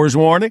unlimited hours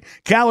warranty,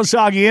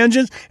 Kawasaki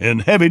engines,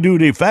 and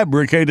heavy-duty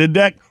fabricated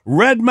deck,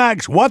 Red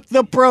Max, what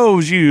the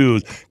pros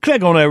use.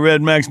 Click on that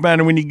Red Max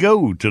banner when you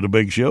go to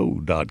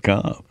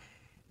thebigshow.com.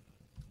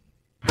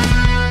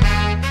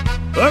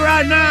 But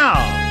right now,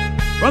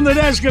 from the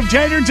desk of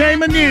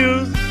Tatertainment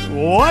News,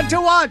 what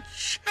to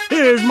watch?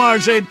 Here's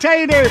Marcy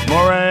Tater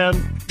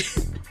Moran.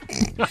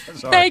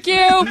 Thank you.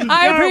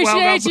 I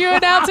appreciate you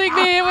announcing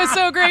me. It was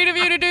so great of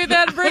you to do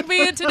that and bring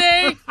me in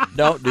today.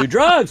 Don't do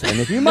drugs, and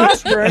if you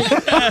must drink.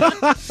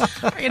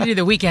 We're going to do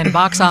the weekend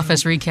box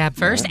office recap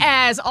first.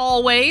 As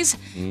always,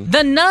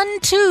 The Nun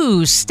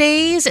 2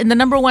 stays in the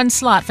 #1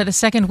 slot for the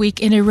second week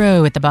in a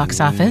row at the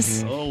box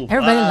office.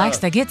 Everybody likes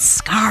to get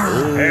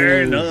scarred.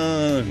 Very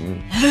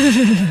Nun.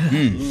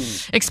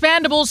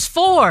 Expendables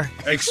 4.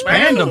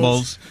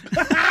 Expendables?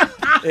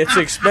 It's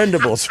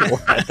Expendables 4,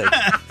 I think.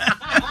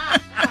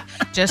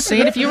 Just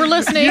seeing if you were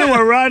listening. You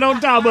were right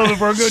on top of it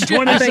for a good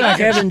 20 I think seconds.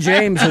 Kevin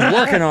James is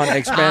working on I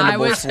Expendables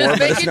was 4,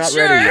 but it's making not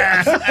sure. ready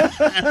yet.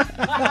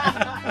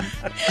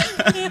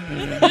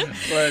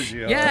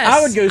 Yes. I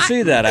would go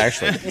see that,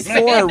 actually.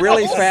 4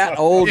 really fat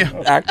old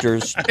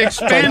actors.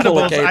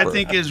 Expendables, I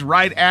think, is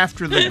right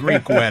after the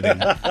Greek wedding.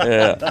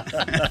 Yeah.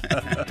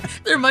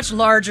 They're much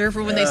larger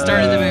for when they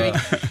started the movie.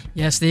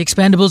 Yes, The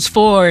Expendables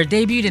 4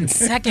 debuted in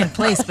second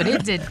place, but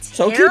it did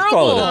So keep terrible.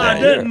 calling it I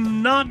that.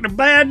 didn't knock the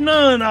bad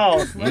nun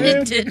off,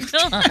 man. It did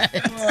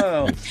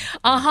not.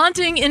 A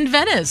Haunting in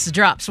Venice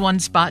drops 1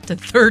 spot to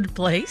 3rd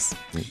place.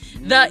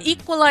 The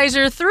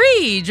Equalizer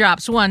 3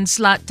 drops 1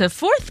 slot to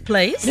 4th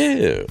place.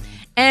 Ew.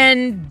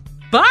 And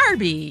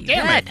Barbie,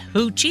 that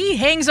hoochie,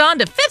 hangs on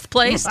to 5th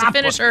place to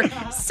finish her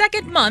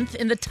 2nd month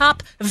in the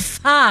top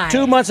 5.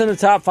 2 months in the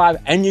top 5,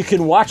 and you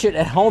can watch it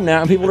at home now,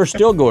 and people are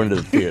still going to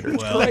the theater.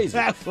 It's crazy.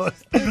 That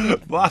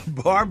was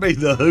Barbie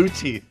the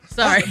Hoochie.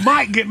 Sorry.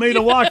 Might get me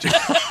to watch it.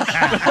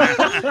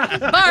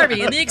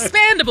 Barbie and the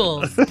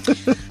Expendables.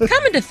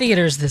 Coming to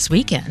theaters this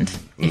weekend,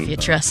 if you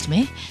trust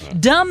me.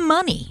 Dumb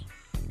Money.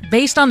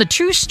 Based on the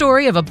true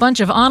story of a bunch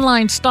of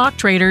online stock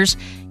traders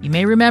you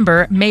may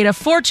remember, made a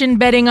fortune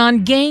betting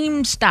on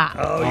GameStop.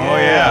 Oh,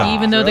 yeah.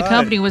 Even though the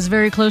company was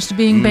very close to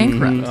being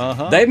bankrupt.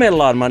 Uh-huh. They made a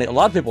lot of money. A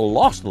lot of people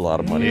lost a lot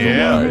of money.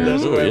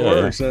 That's the way it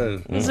works.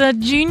 Is that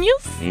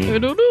genius? I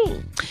don't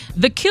know.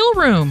 The Kill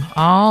Room.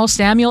 All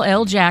Samuel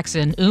L.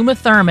 Jackson, Uma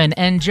Thurman,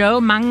 and Joe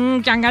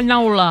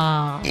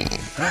Manganiello.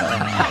 What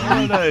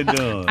are they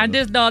doing? I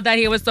just know that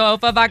he was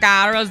Sofia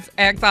Vergara's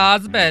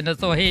ex-husband,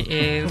 so he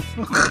is.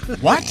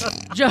 What?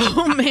 Joe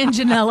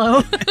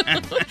Manganiello.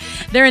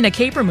 They're in a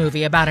caper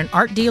movie about an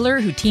art dealer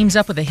who teams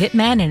up with a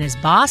hitman and his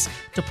boss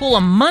to pull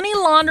a money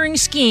laundering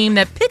scheme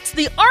that pits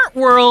the art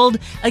world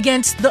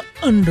against the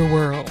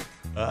underworld.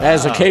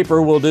 As a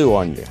caper will do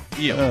on you.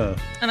 Yeah.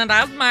 And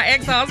that's my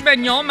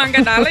ex-husband, Joe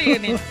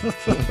Manganiello.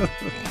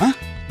 Huh?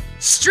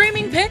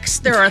 Streaming picks.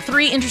 There are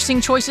 3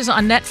 interesting choices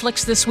on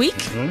Netflix this week.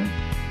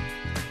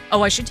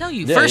 Oh, I should tell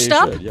you. Yeah, First you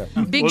up, should, yeah.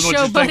 Big We'll Show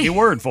just buddy. take your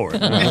word for it.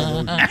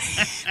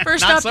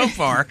 First Not up so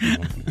far.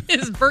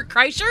 is Bert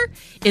Kreischer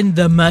in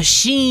The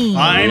Machine.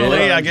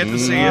 Finally, I get to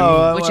see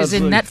him. Which is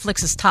in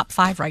Netflix's top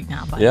 5 right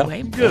now, by the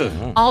way. Good.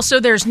 Also,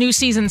 there's new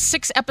season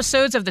 6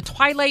 episodes of the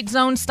Twilight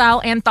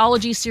Zone-style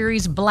anthology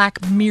series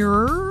Black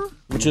Mirror.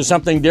 Which is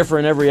something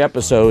different every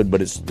episode,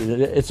 but it's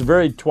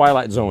very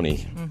Twilight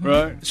Zone-y.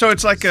 Right. So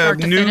it's like a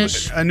new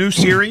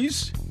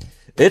series?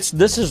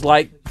 This is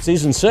like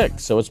season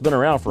 6, so it's been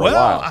around for a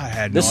while. I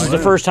had This no is the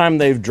idea. first time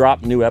they've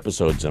dropped new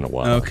episodes in a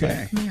while.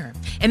 Okay.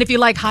 And if you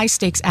like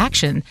high-stakes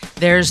action,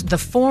 there's The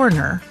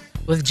Foreigner,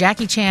 with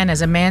Jackie Chan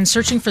as a man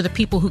searching for the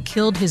people who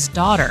killed his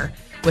daughter,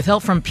 with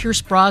help from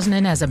Pierce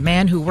Brosnan as a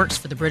man who works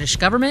for the British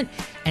government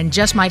and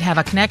just might have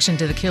a connection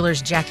to the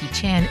killers Jackie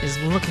Chan is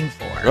looking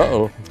for.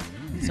 Uh-oh.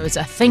 So it's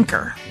a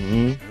thinker.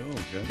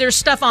 There's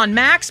stuff on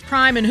Max,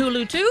 Prime, and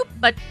Hulu too,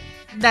 but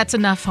that's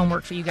enough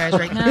homework for you guys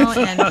right now.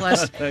 And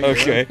plus,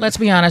 Okay. let's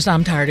be honest,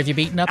 I'm tired of you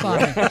beating up on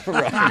me.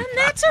 And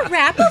that's a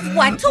wrap of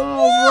What to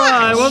All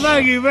right. Well,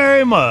 thank you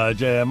very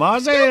much,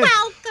 Marcy. You're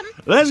welcome.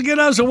 Let's get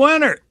us a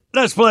winner.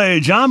 Let's play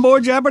John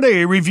Boy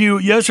Jeopardy. Review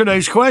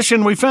yesterday's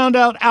question. We found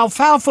out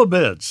alfalfa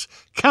bits,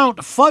 Count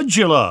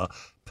Fudula,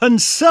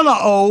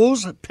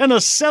 penicillos,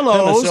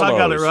 I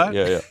got it right,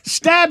 Yeah.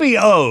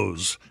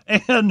 Stabby-O's,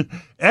 and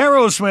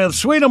Aerosmith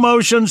Sweet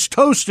Emotions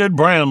Toasted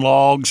Bran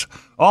Logs,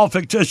 all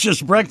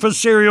fictitious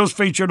breakfast cereals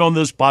featured on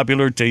this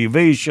popular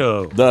TV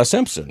show. The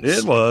Simpsons.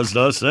 It was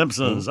The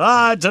Simpsons. All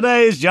right,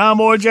 today's John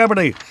Boy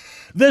Jeopardy.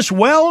 This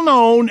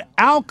well-known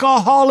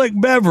alcoholic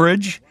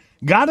beverage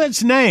got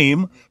its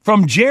name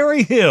from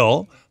Jerry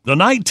Hill, the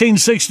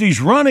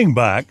 1960s running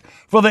back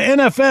for the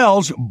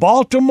NFL's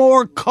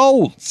Baltimore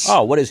Colts.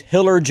 Oh, what is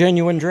Hiller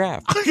Genuine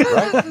Draft?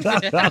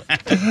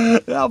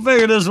 I'll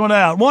figure this one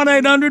out.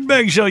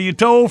 1-800-BIG-SHOW, you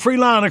toll-free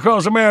line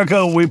across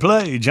America. We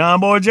play John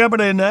Boy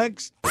Jeopardy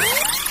next.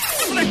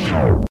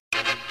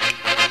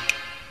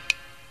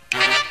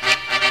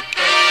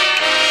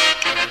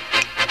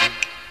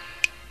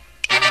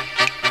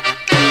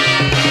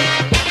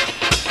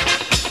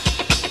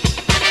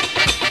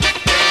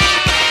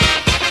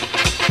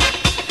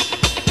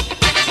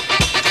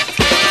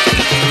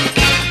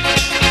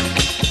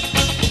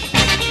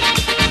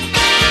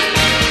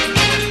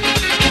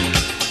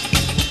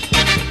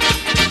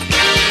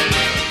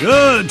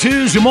 Good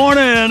Tuesday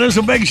morning. This is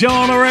a Big Show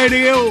on the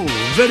radio.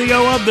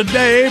 Video of the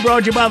day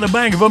brought to you by the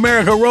Bank of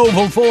America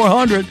Roval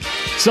 400.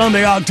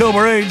 Sunday, October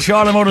 8th,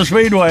 Charlotte Motor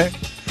Speedway.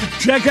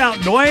 Check out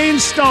Dwayne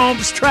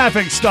Stomp's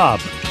Traffic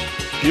Stop.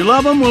 You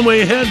love them when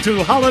we head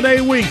to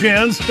holiday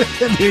weekends.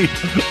 The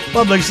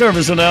public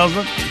service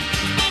announcement.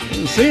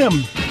 See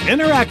them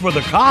interact with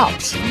the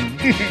cops.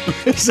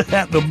 It's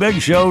at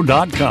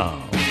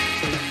thebigshow.com.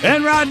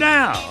 And right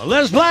now,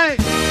 let's play.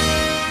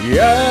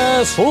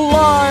 Yes,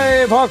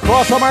 live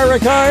across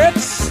America,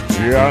 it's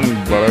John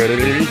Boy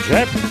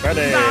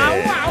Jeopardy.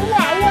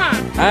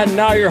 And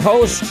now your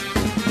host,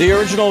 the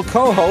original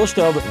co-host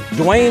of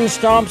Dwayne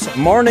Stomp's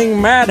Morning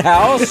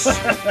Madhouse,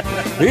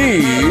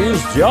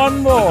 he's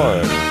John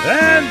Boy.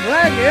 And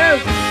thank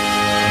you.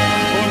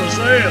 I want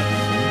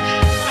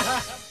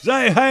to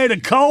say hey to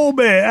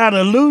Colby out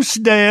of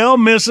Lucedale,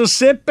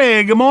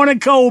 Mississippi. Good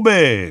morning,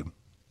 Colby.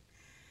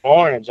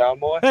 Morning, John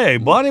Boy. Hey,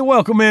 buddy,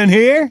 welcome in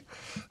here.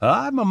 All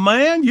right, my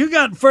man, you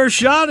got first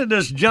shot at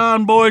this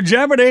John Boy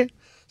Jeopardy.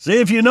 See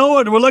if you know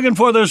it. We're looking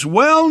for this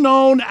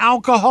well-known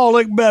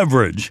alcoholic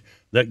beverage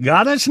that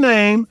got its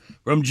name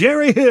from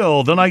Jerry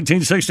Hill, the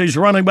 1960s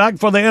running back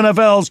for the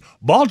NFL's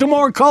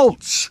Baltimore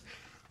Colts.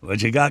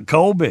 What you got,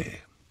 Colby?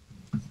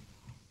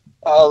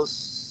 I'll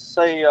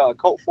say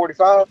Colt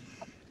 45.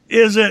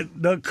 Is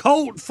it the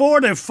Colt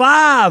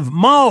 45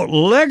 malt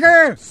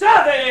liquor?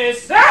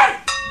 77!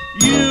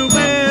 You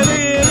bet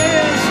it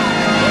is.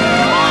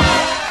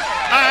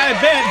 I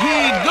bet he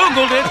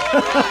Googled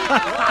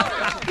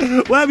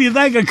it. Well, if you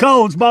think of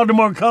Colts,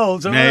 Baltimore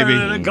Colts,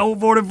 Maybe. Colt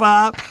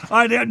 45.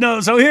 All right,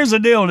 no. So here's the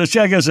deal. Let's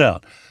check this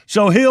out.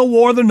 So Hill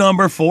wore the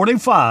number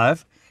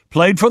 45,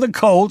 played for the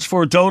Colts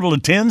for a total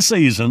of 10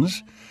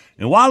 seasons.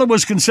 And while he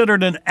was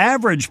considered an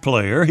average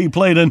player, he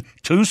played in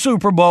 2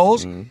 Super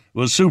Bowls. It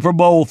was Super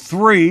Bowl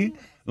III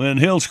when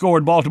Hill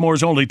scored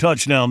Baltimore's only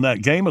touchdown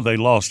that game, and they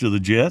lost to the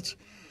Jets.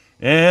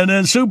 And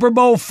then Super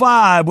Bowl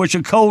V, which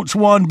the Colts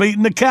won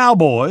beating the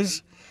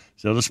Cowboys.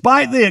 So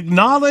despite the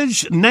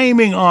acknowledged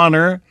naming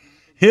honor,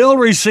 Hill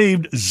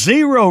received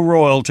 0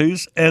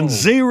 royalties and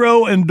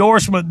 0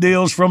 endorsement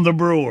deals from the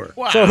brewer.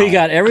 Wow. So he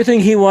got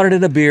everything he wanted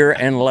in a beer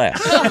and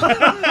less.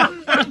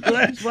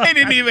 He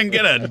didn't even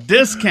get a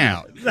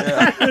discount.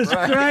 It's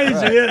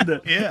crazy, isn't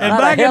it? Yeah. And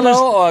Not back a in the,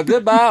 hello or a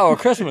goodbye or a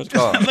Christmas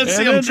card. Let's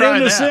see and him try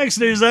in the that.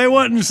 60s, they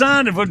wasn't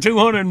signing for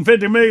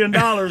 $250 million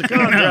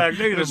contract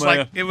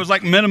either, It was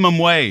like minimum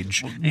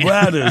wage.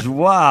 That is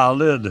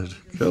wild, isn't it?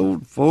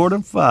 Colt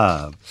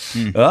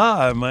 45. All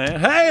right, man.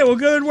 Hey, well,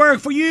 good work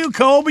for you,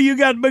 Colby. You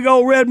got the big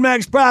old Red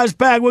Max prize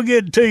pack. We'll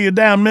get it to you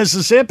down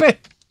Mississippi.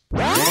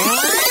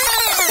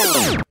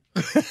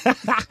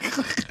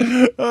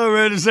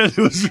 Already said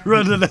he was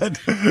running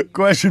that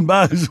question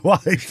by his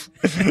wife.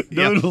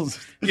 Doodles.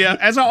 Yeah,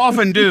 as I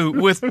often do,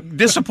 with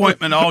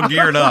disappointment all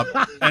geared up.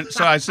 And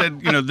so I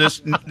said,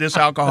 this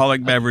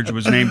alcoholic beverage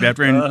was named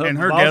after, and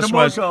her guess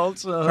was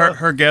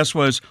her guess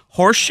was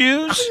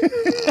horseshoes.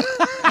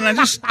 And I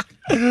just.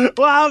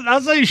 Well, I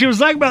think she was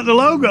thinking about the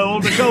logo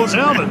on the Colts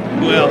helmet.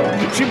 Well,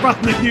 she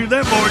probably knew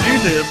that more than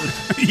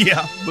you did.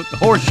 Yeah, but the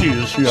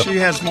horseshoes. Yeah. She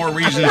has more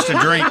reasons to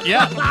drink.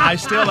 Yeah, I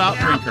still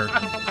outdrink her.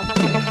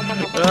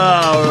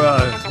 All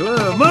right.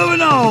 Well,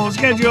 moving on. Let's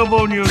get you up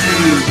on your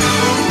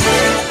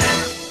news.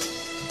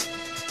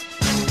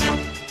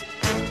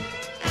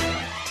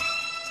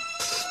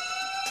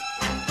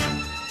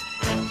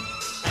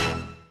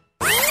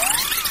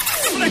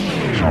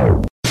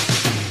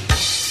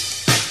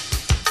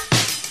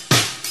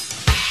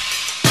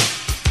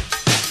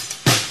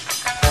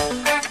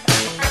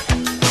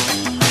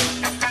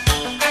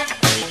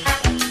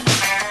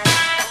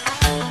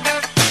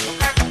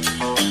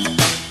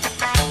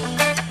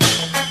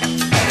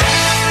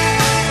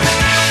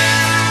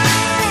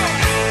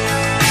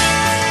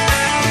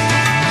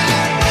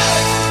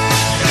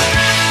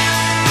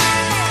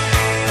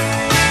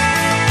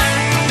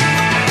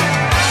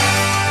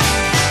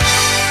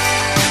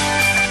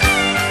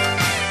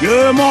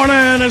 Good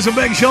morning. It's a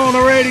big show on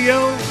the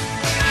radio.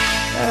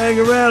 Hang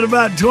around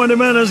about 20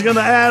 minutes. Going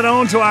to add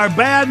on to our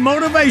bad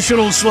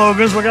motivational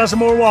slogans. We got some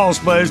more wall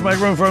space. Make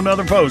room for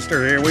another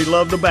poster here. We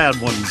love the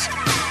bad ones.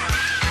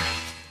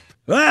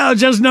 Well,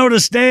 just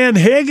noticed Stan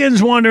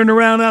Higgins wandering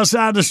around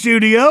outside the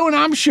studio, and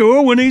I'm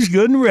sure when he's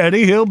good and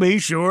ready, he'll be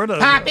sure to...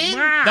 Pop in.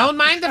 Don't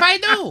mind if I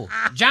do.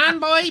 John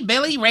Boy,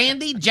 Billy,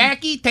 Randy,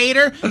 Jackie,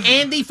 Tater,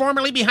 Andy,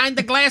 formerly behind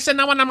the glass and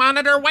now on the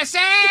monitor,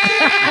 Wesson!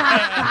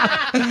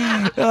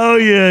 Oh,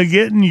 yeah,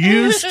 getting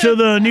used to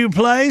the new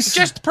place?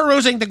 Just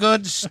perusing the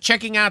goods,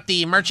 checking out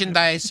the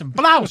merchandise,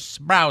 blouse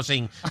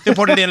browsing, to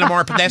put it in a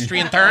more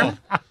pedestrian term.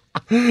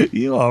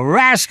 You a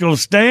rascal,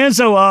 Stan.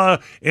 So,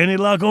 any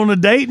luck on the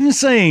dating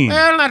scene?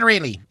 Well, not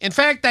really. In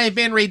fact, I've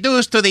been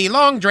reduced to the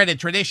long-dreaded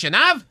tradition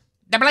of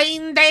the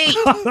blind date.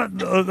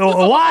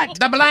 What?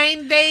 The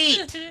blind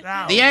date.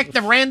 The act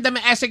of random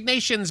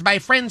assignations by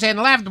friends and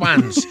loved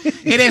ones.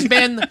 It has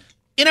been...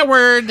 in a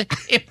word,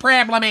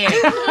 problematic.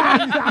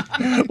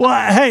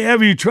 Well, hey,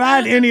 have you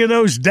tried any of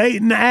those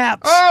dating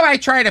apps? Oh, I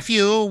tried a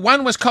few.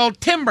 One was called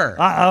Timber.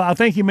 I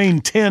think you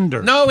mean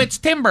Tinder. No, it's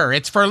Timber.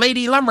 It's for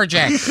lady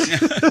lumberjacks.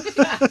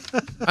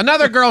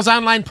 Another girl's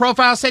online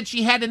profile said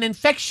she had an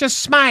infectious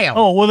smile.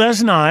 Oh, well,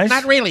 that's nice.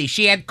 Not really.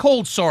 She had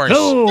cold sores.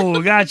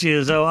 Oh,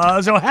 gotcha. So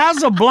how's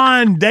the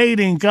blind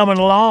dating coming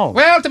along?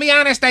 Well, to be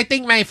honest, I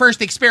think my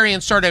first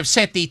experience sort of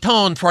set the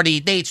tone for the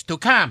dates to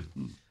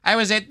come. I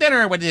was at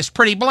dinner with this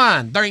pretty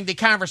blonde. During the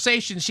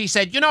conversation, she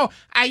said,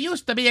 I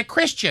used to be a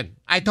Christian.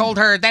 I told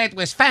her that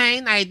was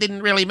fine. It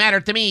didn't really matter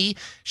to me.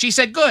 She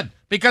said, good,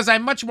 because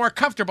I'm much more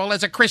comfortable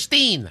as a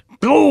Christine.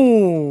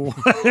 Oh,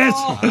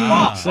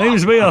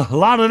 seems to be a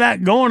lot of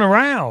that going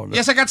around.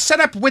 Yes, I got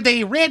set up with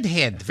a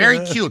redhead.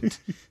 Very cute.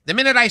 The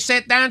minute I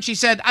sat down, she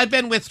said, I've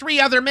been with 3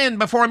 other men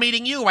before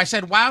meeting you. I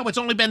said, wow, it's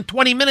only been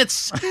 20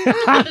 minutes.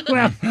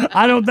 Well,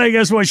 I don't think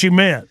that's what she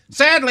meant.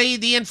 Sadly,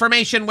 the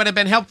information would have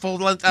been helpful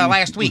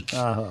last week.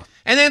 And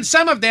then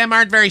some of them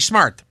aren't very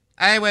smart.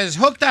 I was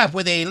hooked up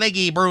with a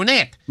leggy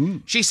brunette.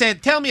 She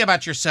said, tell me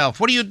about yourself.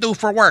 What do you do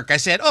for work? I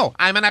said, oh,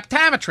 I'm an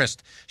optometrist.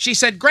 She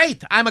said,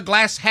 great. I'm a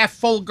glass half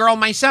full girl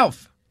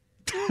myself.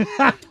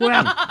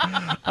 Well,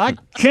 I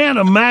can't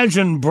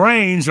imagine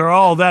brains are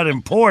all that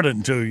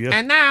important to you.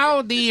 And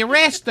now, the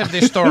rest of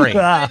the story.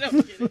 I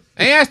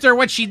asked her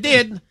what she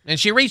did, and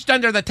she reached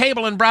under the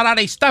table and brought out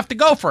a stuffed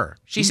gopher.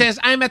 She says,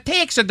 I'm a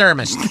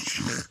taxidermist.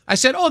 I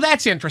said, oh,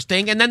 that's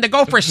interesting. And then the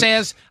gopher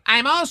says,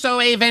 I'm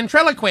also a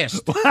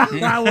ventriloquist.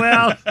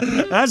 Well,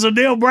 that's a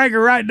deal breaker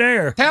right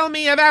there. Tell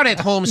me about it,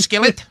 home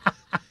skillet.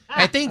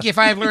 I think if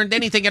I've learned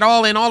anything at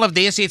all in all of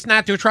this, it's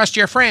not to trust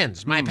your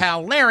friends. My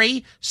pal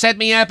Larry set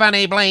me up on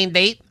a blind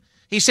date.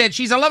 He said,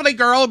 she's a lovely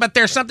girl, but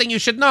there's something you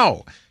should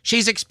know.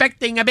 She's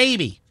expecting a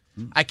baby.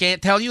 I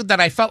can't tell you that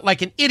I felt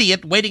like an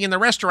idiot waiting in the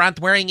restaurant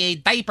wearing a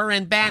diaper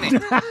and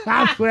bannock.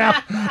 Well,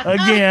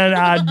 again,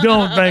 I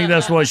don't think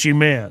that's what she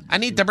meant. I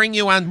need to bring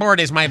you on board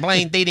as my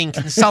blind dating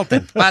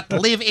consultant, but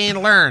live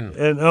and learn.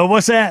 And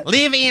what's that?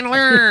 Live and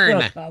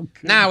learn. Okay.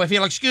 Now, if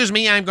you'll excuse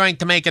me, I'm going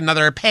to make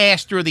another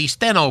pass through the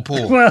steno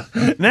pool. Well,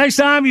 next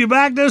time you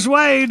back this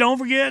way, don't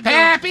forget.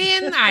 Tap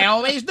in. I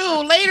always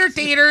do. Later,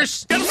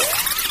 Teeters.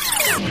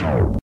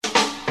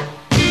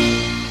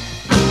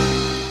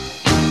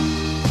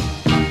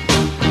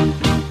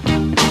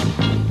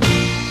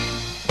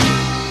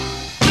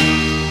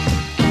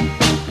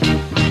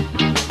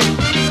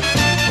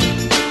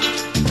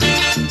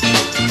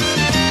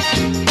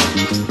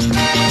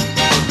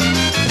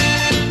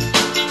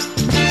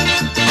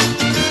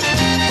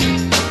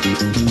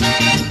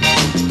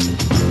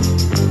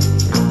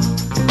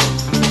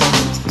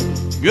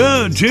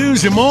 Good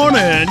Tuesday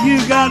morning.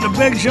 You got the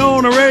Big Show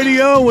on the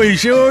radio. We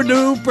sure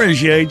do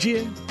appreciate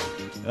you.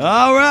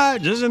 All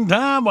right, just in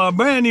time, our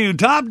brand new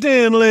top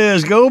 10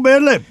 list. Go,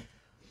 Bedley.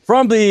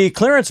 From the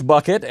clearance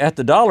bucket at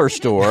the dollar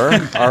store,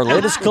 our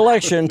latest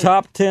collection,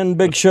 top 10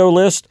 Big Show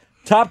list,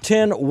 top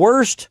 10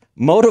 worst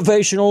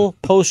motivational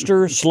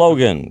poster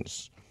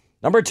slogans.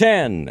 Number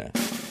 10,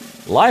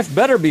 life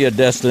better be a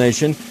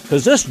destination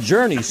because this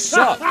journey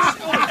sucks.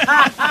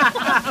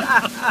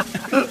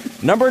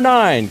 Number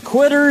 9,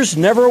 quitters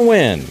never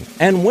win,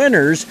 and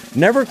winners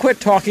never quit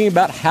talking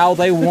about how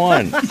they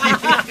won.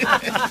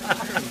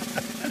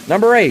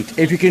 Number 8,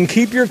 if you can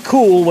keep your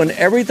cool when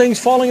everything's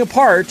falling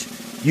apart,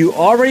 you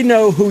already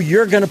know who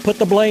you're going to put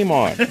the blame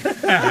on.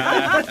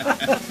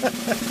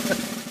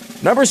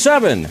 Number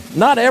 7,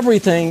 not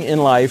everything in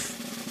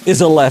life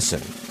is a lesson.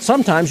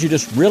 Sometimes you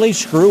just really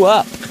screw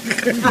up.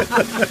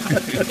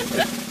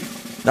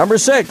 Number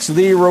 6,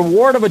 the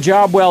reward of a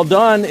job well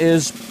done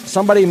is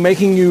somebody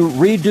making you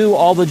redo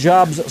all the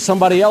jobs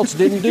somebody else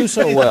didn't do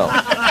so well.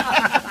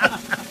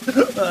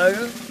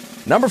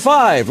 Number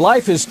 5,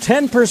 life is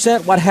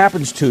 10% what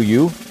happens to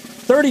you,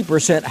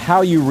 30%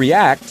 how you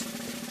react,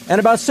 and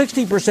about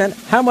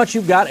 60% how much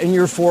you've got in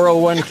your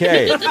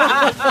 401k.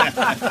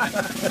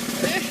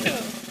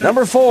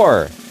 Number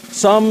 4,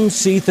 some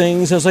see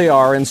things as they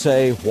are and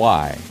say,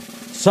 why?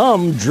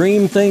 Some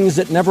dream things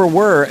that never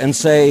were and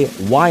say,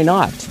 why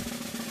not?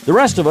 The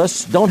rest of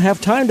us don't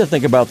have time to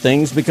think about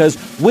things because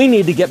we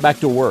need to get back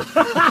to work.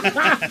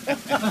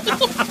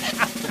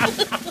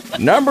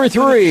 Number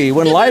 3,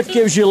 when life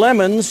gives you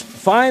lemons,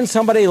 find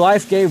somebody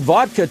life gave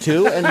vodka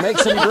to and make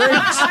some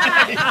drinks.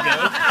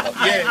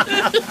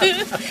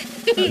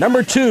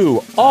 Number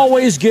 2,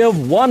 always give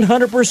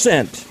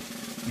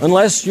 100%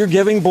 unless you're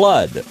giving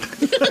blood.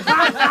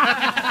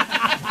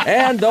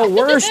 And the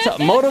worst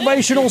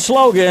motivational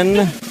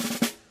slogan,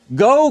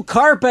 go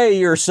carpe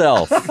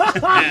yourself.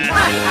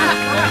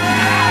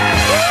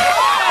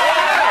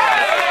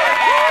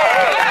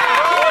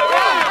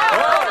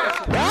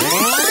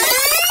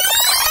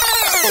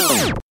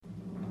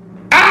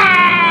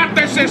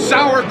 This is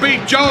Sour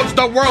Beef Jones,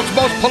 the world's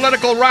most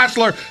political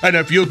wrestler. And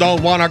if you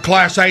don't want a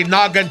Class A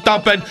noggin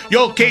dumping,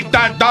 you'll keep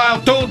that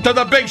dial tuned to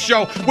the Big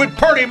Show with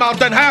Purdy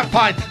Mountain Half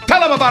Pint.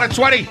 Tell him about it,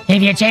 Sweaty.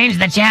 If you change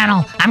the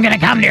channel, I'm going to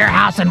come to your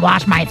house and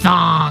wash my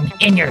thong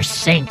in your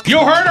sink. You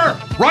heard her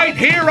right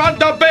here on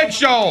the Big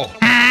Show.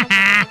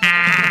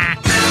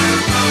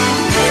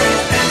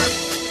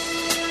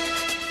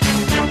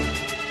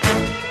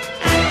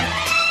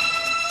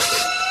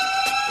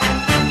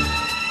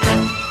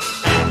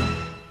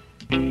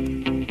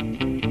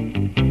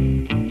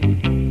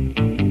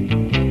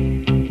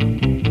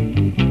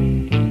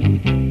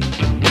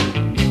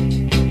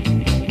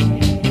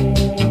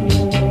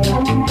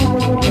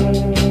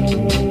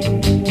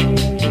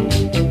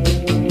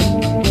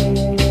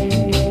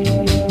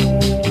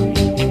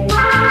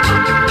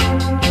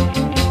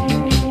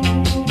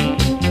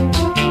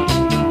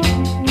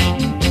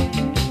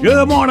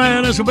 Good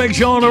morning, it's a Big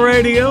Show on the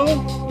radio.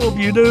 Hope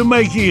you do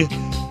make your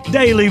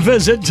daily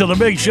visit to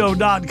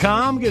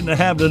thebigshow.com. Getting to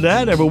have to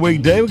that every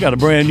weekday. We got a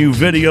brand new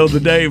video of the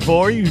day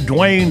for you.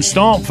 Dwayne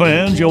Stomp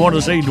fans, you'll want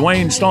to see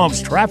Dwayne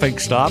Stomp's traffic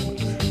stop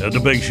at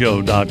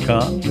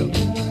thebigshow.com.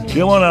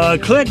 You'll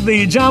want to click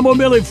the John Boy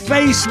Billy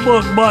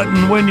Facebook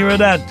button when you're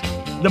at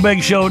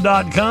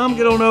thebigshow.com.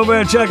 Get on over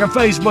and check our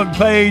Facebook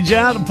page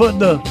out and put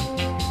the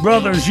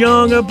Brothers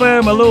Young up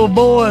there, my little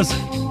boys.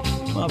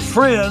 My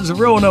friends, the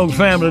Roanoke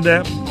family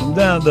there from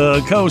down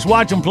the coast,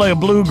 watch them play a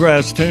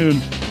bluegrass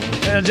tune.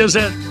 And just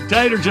that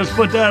Tater just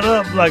put that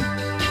up like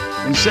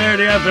on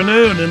Saturday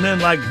afternoon, and then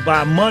like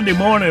by Monday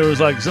morning it was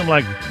like something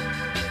like,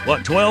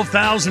 what,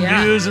 12,000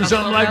 views or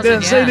something like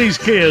that? See these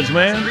kids,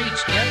 man.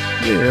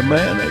 Yeah,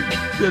 man, they're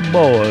good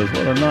boys.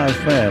 What a nice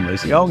family.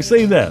 So y'all can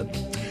see that.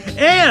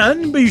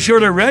 And be sure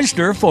to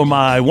register for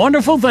my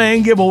Wonderful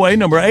Thing giveaway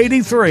number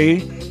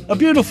 83, a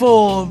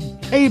beautiful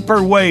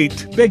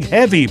paperweight, big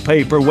heavy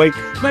paperweight,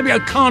 maybe a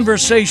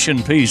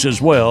conversation piece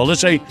as well.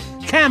 It's a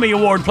Cammy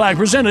Award plaque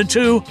presented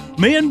to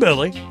me and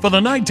Billy for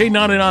the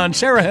 1999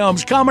 Sarah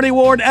Helms Comedy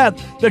Award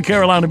at the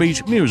Carolina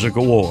Beach Music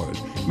Awards.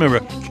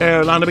 Remember,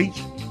 Carolina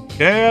Beach?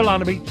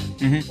 Carolina Beach.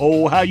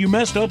 Oh, how you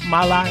messed up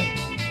my life.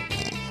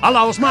 I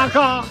lost my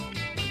car.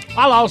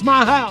 I lost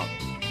my house.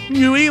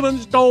 You even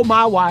stole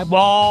my wife.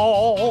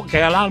 Oh,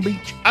 Carolina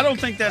Beach. I don't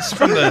think that's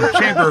from the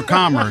Chamber of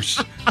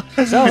Commerce.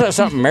 Sounds like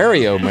something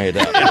Mario made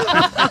up.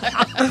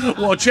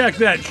 Well, check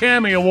that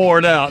Cammy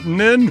Award out and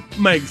then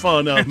make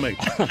fun of me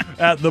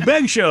at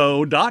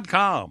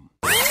thebigshow.com.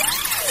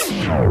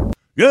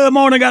 Good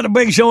morning. Got the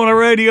Big Show on the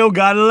radio.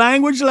 Got a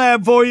language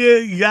lab for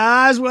you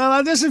guys.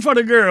 Well, this is for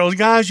the girls.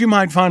 Guys, you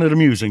might find it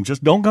amusing.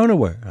 Just don't go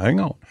nowhere. Hang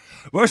on.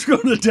 We're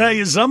going to tell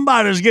you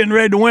somebody's getting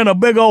ready to win a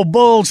big old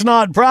bull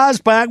snot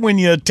prize pack when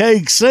you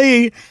take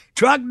C.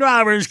 Truck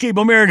drivers keep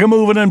America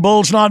moving, and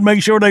bull snot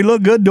make sure they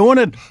look good doing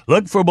it.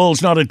 Look for bull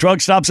snot at truck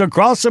stops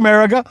across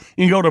America.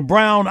 You can go to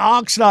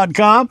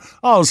brownox.com.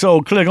 Also,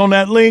 click on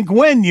that link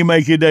when you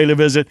make your daily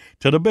visit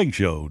to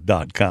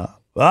thebigshow.com.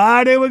 All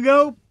right, here we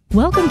go.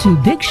 Welcome to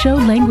Big Show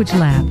Language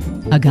Lab,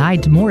 a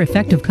guide to more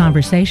effective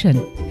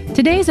conversation.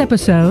 Today's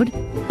episode,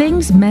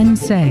 Things Men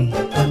Say.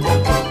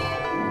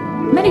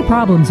 Many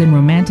problems in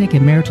romantic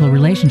and marital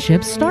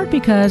relationships start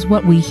because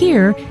what we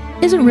hear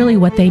isn't really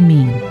what they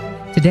mean.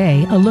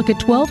 Today, a look at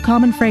 12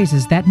 common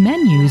phrases that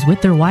men use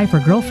with their wife or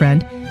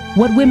girlfriend,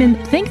 what women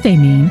think they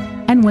mean,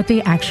 and what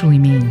they actually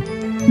mean.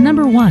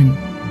 Number 1,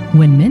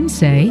 when men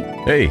say,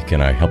 "Hey,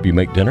 can I help you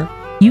make dinner?"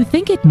 You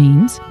think it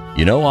means,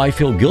 "You know, I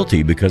feel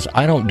guilty because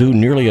I don't do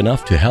nearly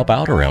enough to help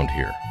out around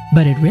here."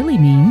 but it really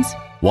means,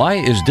 "Why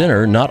is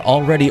dinner not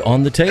already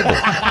on the table?"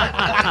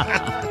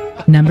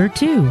 Number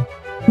 2,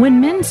 when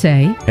men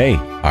say, "Hey,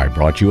 I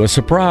brought you a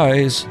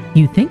surprise."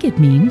 You think it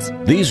means,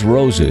 "These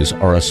roses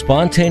are a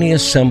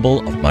spontaneous symbol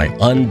of my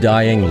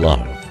undying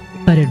love."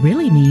 but it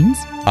really means,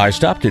 "I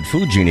stopped at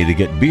Food Genie to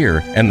get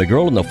beer, and the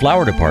girl in the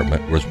flower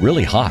department was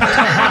really hot."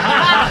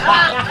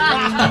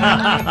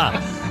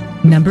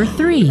 Number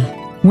 3,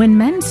 when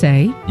men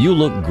say, "You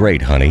look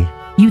great, honey."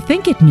 You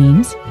think it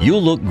means, "You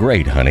look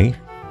great, honey."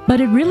 but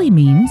it really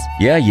means,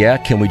 Yeah,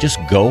 can we just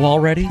go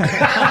already?"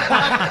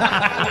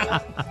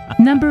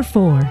 Number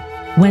 4,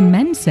 when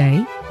men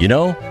say, "You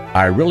know,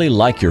 I really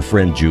like your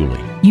friend Julie."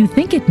 You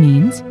think it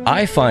means,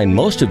 "I find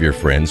most of your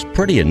friends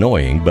pretty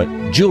annoying, but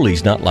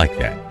Julie's not like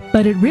that."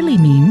 but it really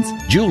means,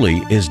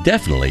 Julie is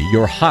definitely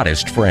your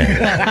hottest friend.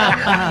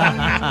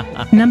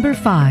 Number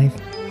 5,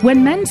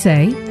 when men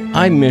say,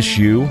 "I miss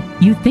you."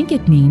 You think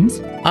it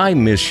means, "I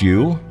miss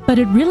you." but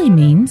it really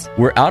means,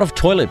 "We're out of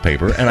toilet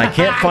paper and I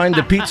can't find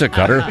the pizza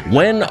cutter.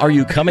 When are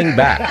you coming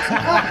back?"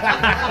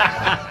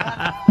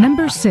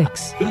 Number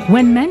 6,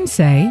 when men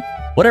say,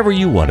 "Whatever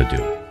you want to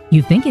do."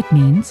 You think it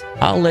means,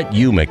 "I'll let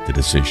you make the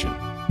decision."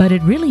 but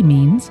it really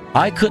means,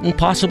 "I couldn't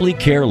possibly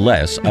care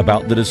less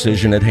about the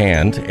decision at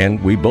hand,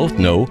 and we both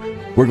know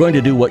we're going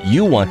to do what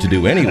you want to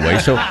do anyway,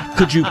 so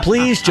could you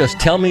please just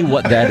tell me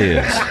what that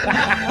is?"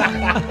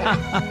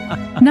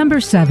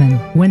 Number 7,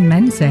 when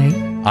men say,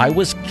 "I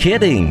was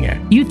kidding."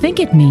 You think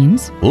it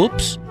means,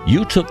 "Oops,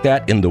 you took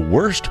that in the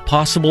worst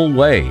possible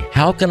way.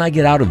 How can I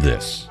get out of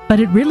this?" but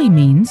it really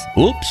means,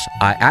 "Oops,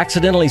 I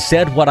accidentally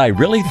said what I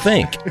really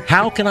think.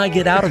 How can I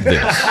get out of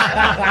this?"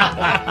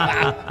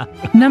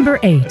 Number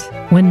 8,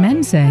 when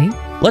men say,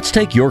 "Let's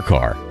take your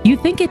car." You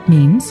think it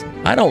means,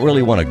 "I don't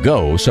really want to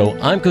go, so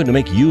I'm going to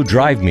make you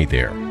drive me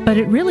there." but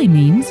it really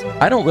means,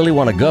 "I don't really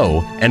want to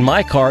go, and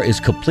my car is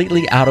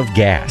completely out of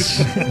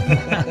gas."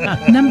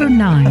 Number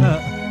 9,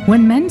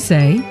 when men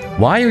say,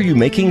 "Why are you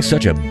making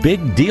such a big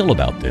deal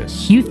about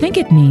this?" You think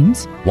it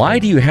means, "Why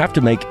do you have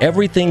to make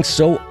everything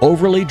so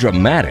overly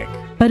dramatic?"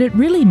 but it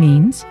really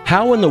means,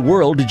 "How in the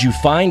world did you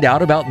find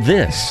out about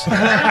this?"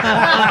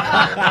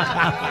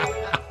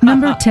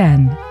 Number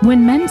 10,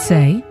 when men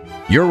say,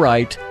 "You're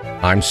right.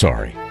 I'm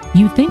sorry."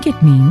 You think it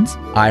means,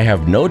 "I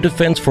have no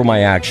defense for my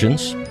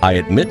actions. I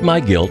admit my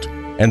guilt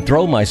and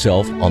throw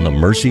myself on the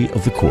mercy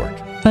of the court."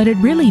 but it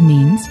really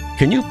means,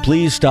 "Can you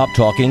please stop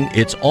talking?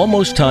 It's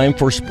almost time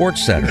for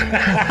Sports Center."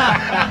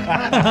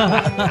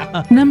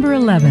 Number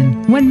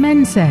 11, when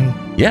men say,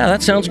 "Yeah,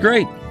 that sounds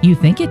great." You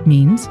think it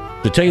means,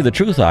 To tell you the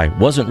truth, I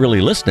wasn't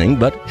really listening,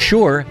 but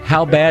sure,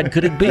 how bad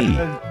could it be?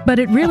 but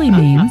it really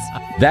means,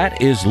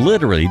 That is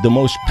literally the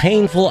most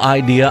painful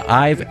idea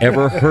I've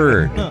ever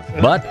heard.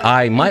 But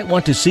I might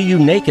want to see you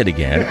naked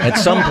again at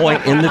some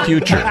point in the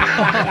future.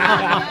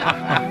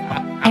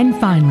 And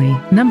finally,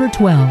 number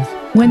 12,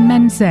 when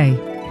men say,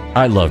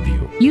 I love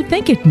you. You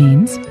think it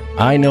means,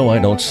 I know I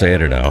don't say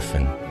it enough,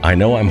 and I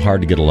know I'm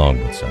hard to get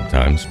along with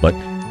sometimes, but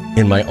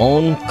in my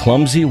own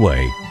clumsy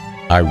way,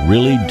 I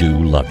really do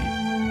love you.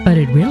 But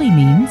it really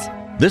means,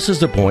 this is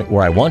the point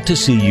where I want to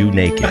see you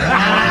naked.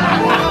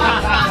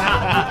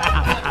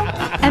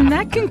 And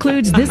that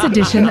concludes this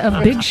edition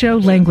of Big Show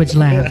Language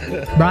Lab,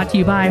 brought to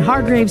you by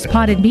Hargrave's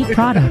Potted Meat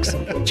Products,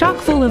 chock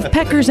full of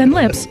peckers and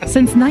lips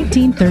since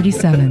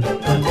 1937.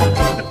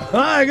 All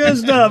right, good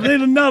stuff.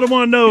 Need another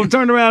one, though.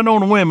 Turn around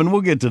on the women.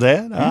 We'll get to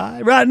that. All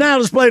right. Right now,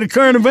 let's play the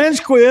current events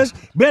quiz.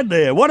 Bet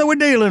there. What are we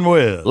dealing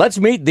with? Let's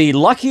meet the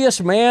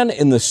luckiest man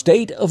in the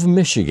state of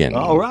Michigan.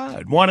 All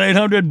right.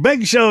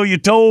 1-800-BIG-SHOW. You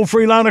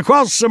toll-free line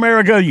across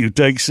America. You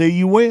take C,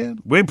 you win.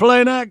 We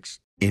play next.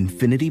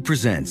 Infiniti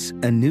presents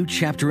a new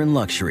chapter in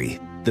luxury,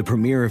 the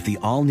premiere of the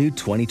all-new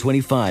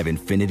 2025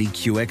 Infiniti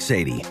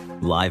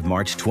QX80, live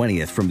March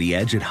 20th from the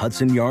Edge at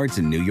Hudson Yards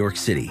in New York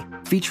City,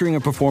 featuring a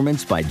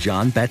performance by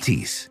John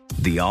Batiste.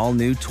 The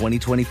all-new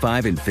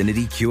 2025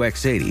 Infiniti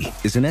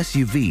QX80 is an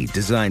SUV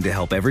designed to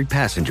help every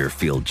passenger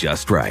feel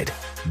just right.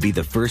 Be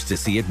the first to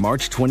see it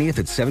March 20th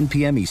at 7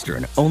 p.m.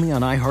 Eastern, only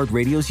on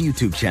iHeartRadio's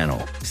YouTube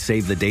channel.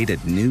 Save the date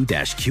at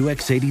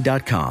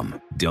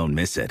new-QX80.com. Don't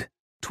miss it.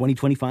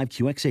 2025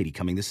 QX80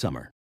 coming this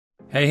summer.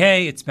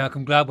 Hey, it's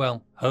Malcolm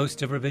Gladwell,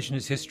 host of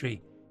Revisionist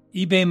History.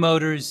 eBay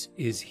Motors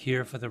is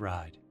here for the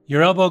ride.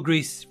 Your elbow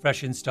grease,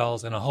 fresh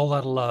installs, and a whole lot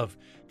of love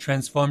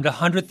transformed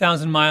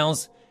 100,000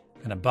 miles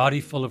and a body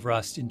full of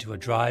rust into a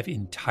drive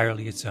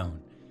entirely its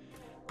own.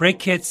 Brake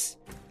kits,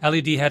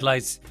 LED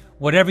headlights,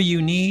 whatever you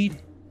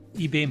need,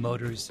 eBay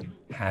Motors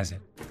has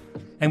it.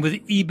 And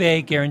with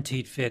eBay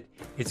Guaranteed Fit,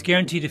 it's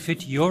guaranteed to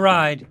fit your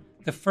ride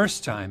the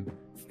first time,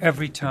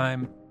 every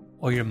time,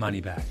 or your money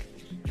back.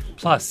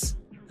 Plus,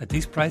 at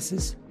these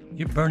prices,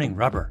 you're burning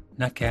rubber,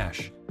 not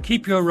cash.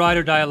 Keep your ride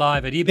or die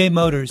alive at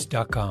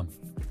ebaymotors.com.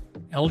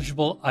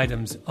 Eligible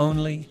items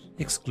only.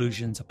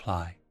 Exclusions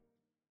apply.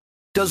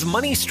 Does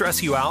money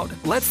stress you out?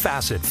 Let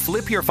Facet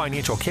flip your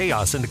financial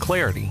chaos into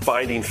clarity.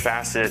 Finding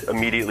Facet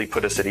immediately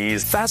put us at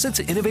ease. Facet's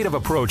innovative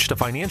approach to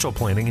financial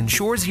planning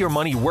ensures your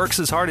money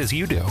works as hard as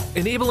you do,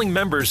 enabling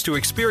members to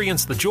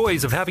experience the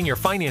joys of having your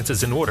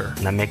finances in order.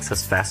 And that makes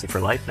us Facet for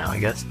life now, I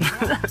guess.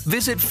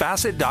 Visit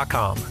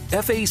Facet.com,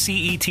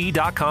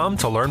 FACET.com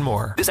to learn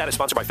more. This ad is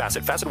sponsored by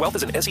Facet. Facet Wealth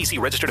is an SEC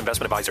registered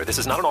investment advisor. This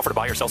is not an offer to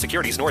buy or sell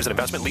securities, nor is it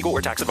investment, legal,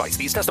 or tax advice.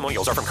 These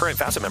testimonials are from current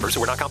Facet members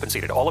who are not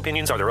compensated. All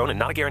opinions are their own and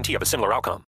not a guarantee of a similar outcome.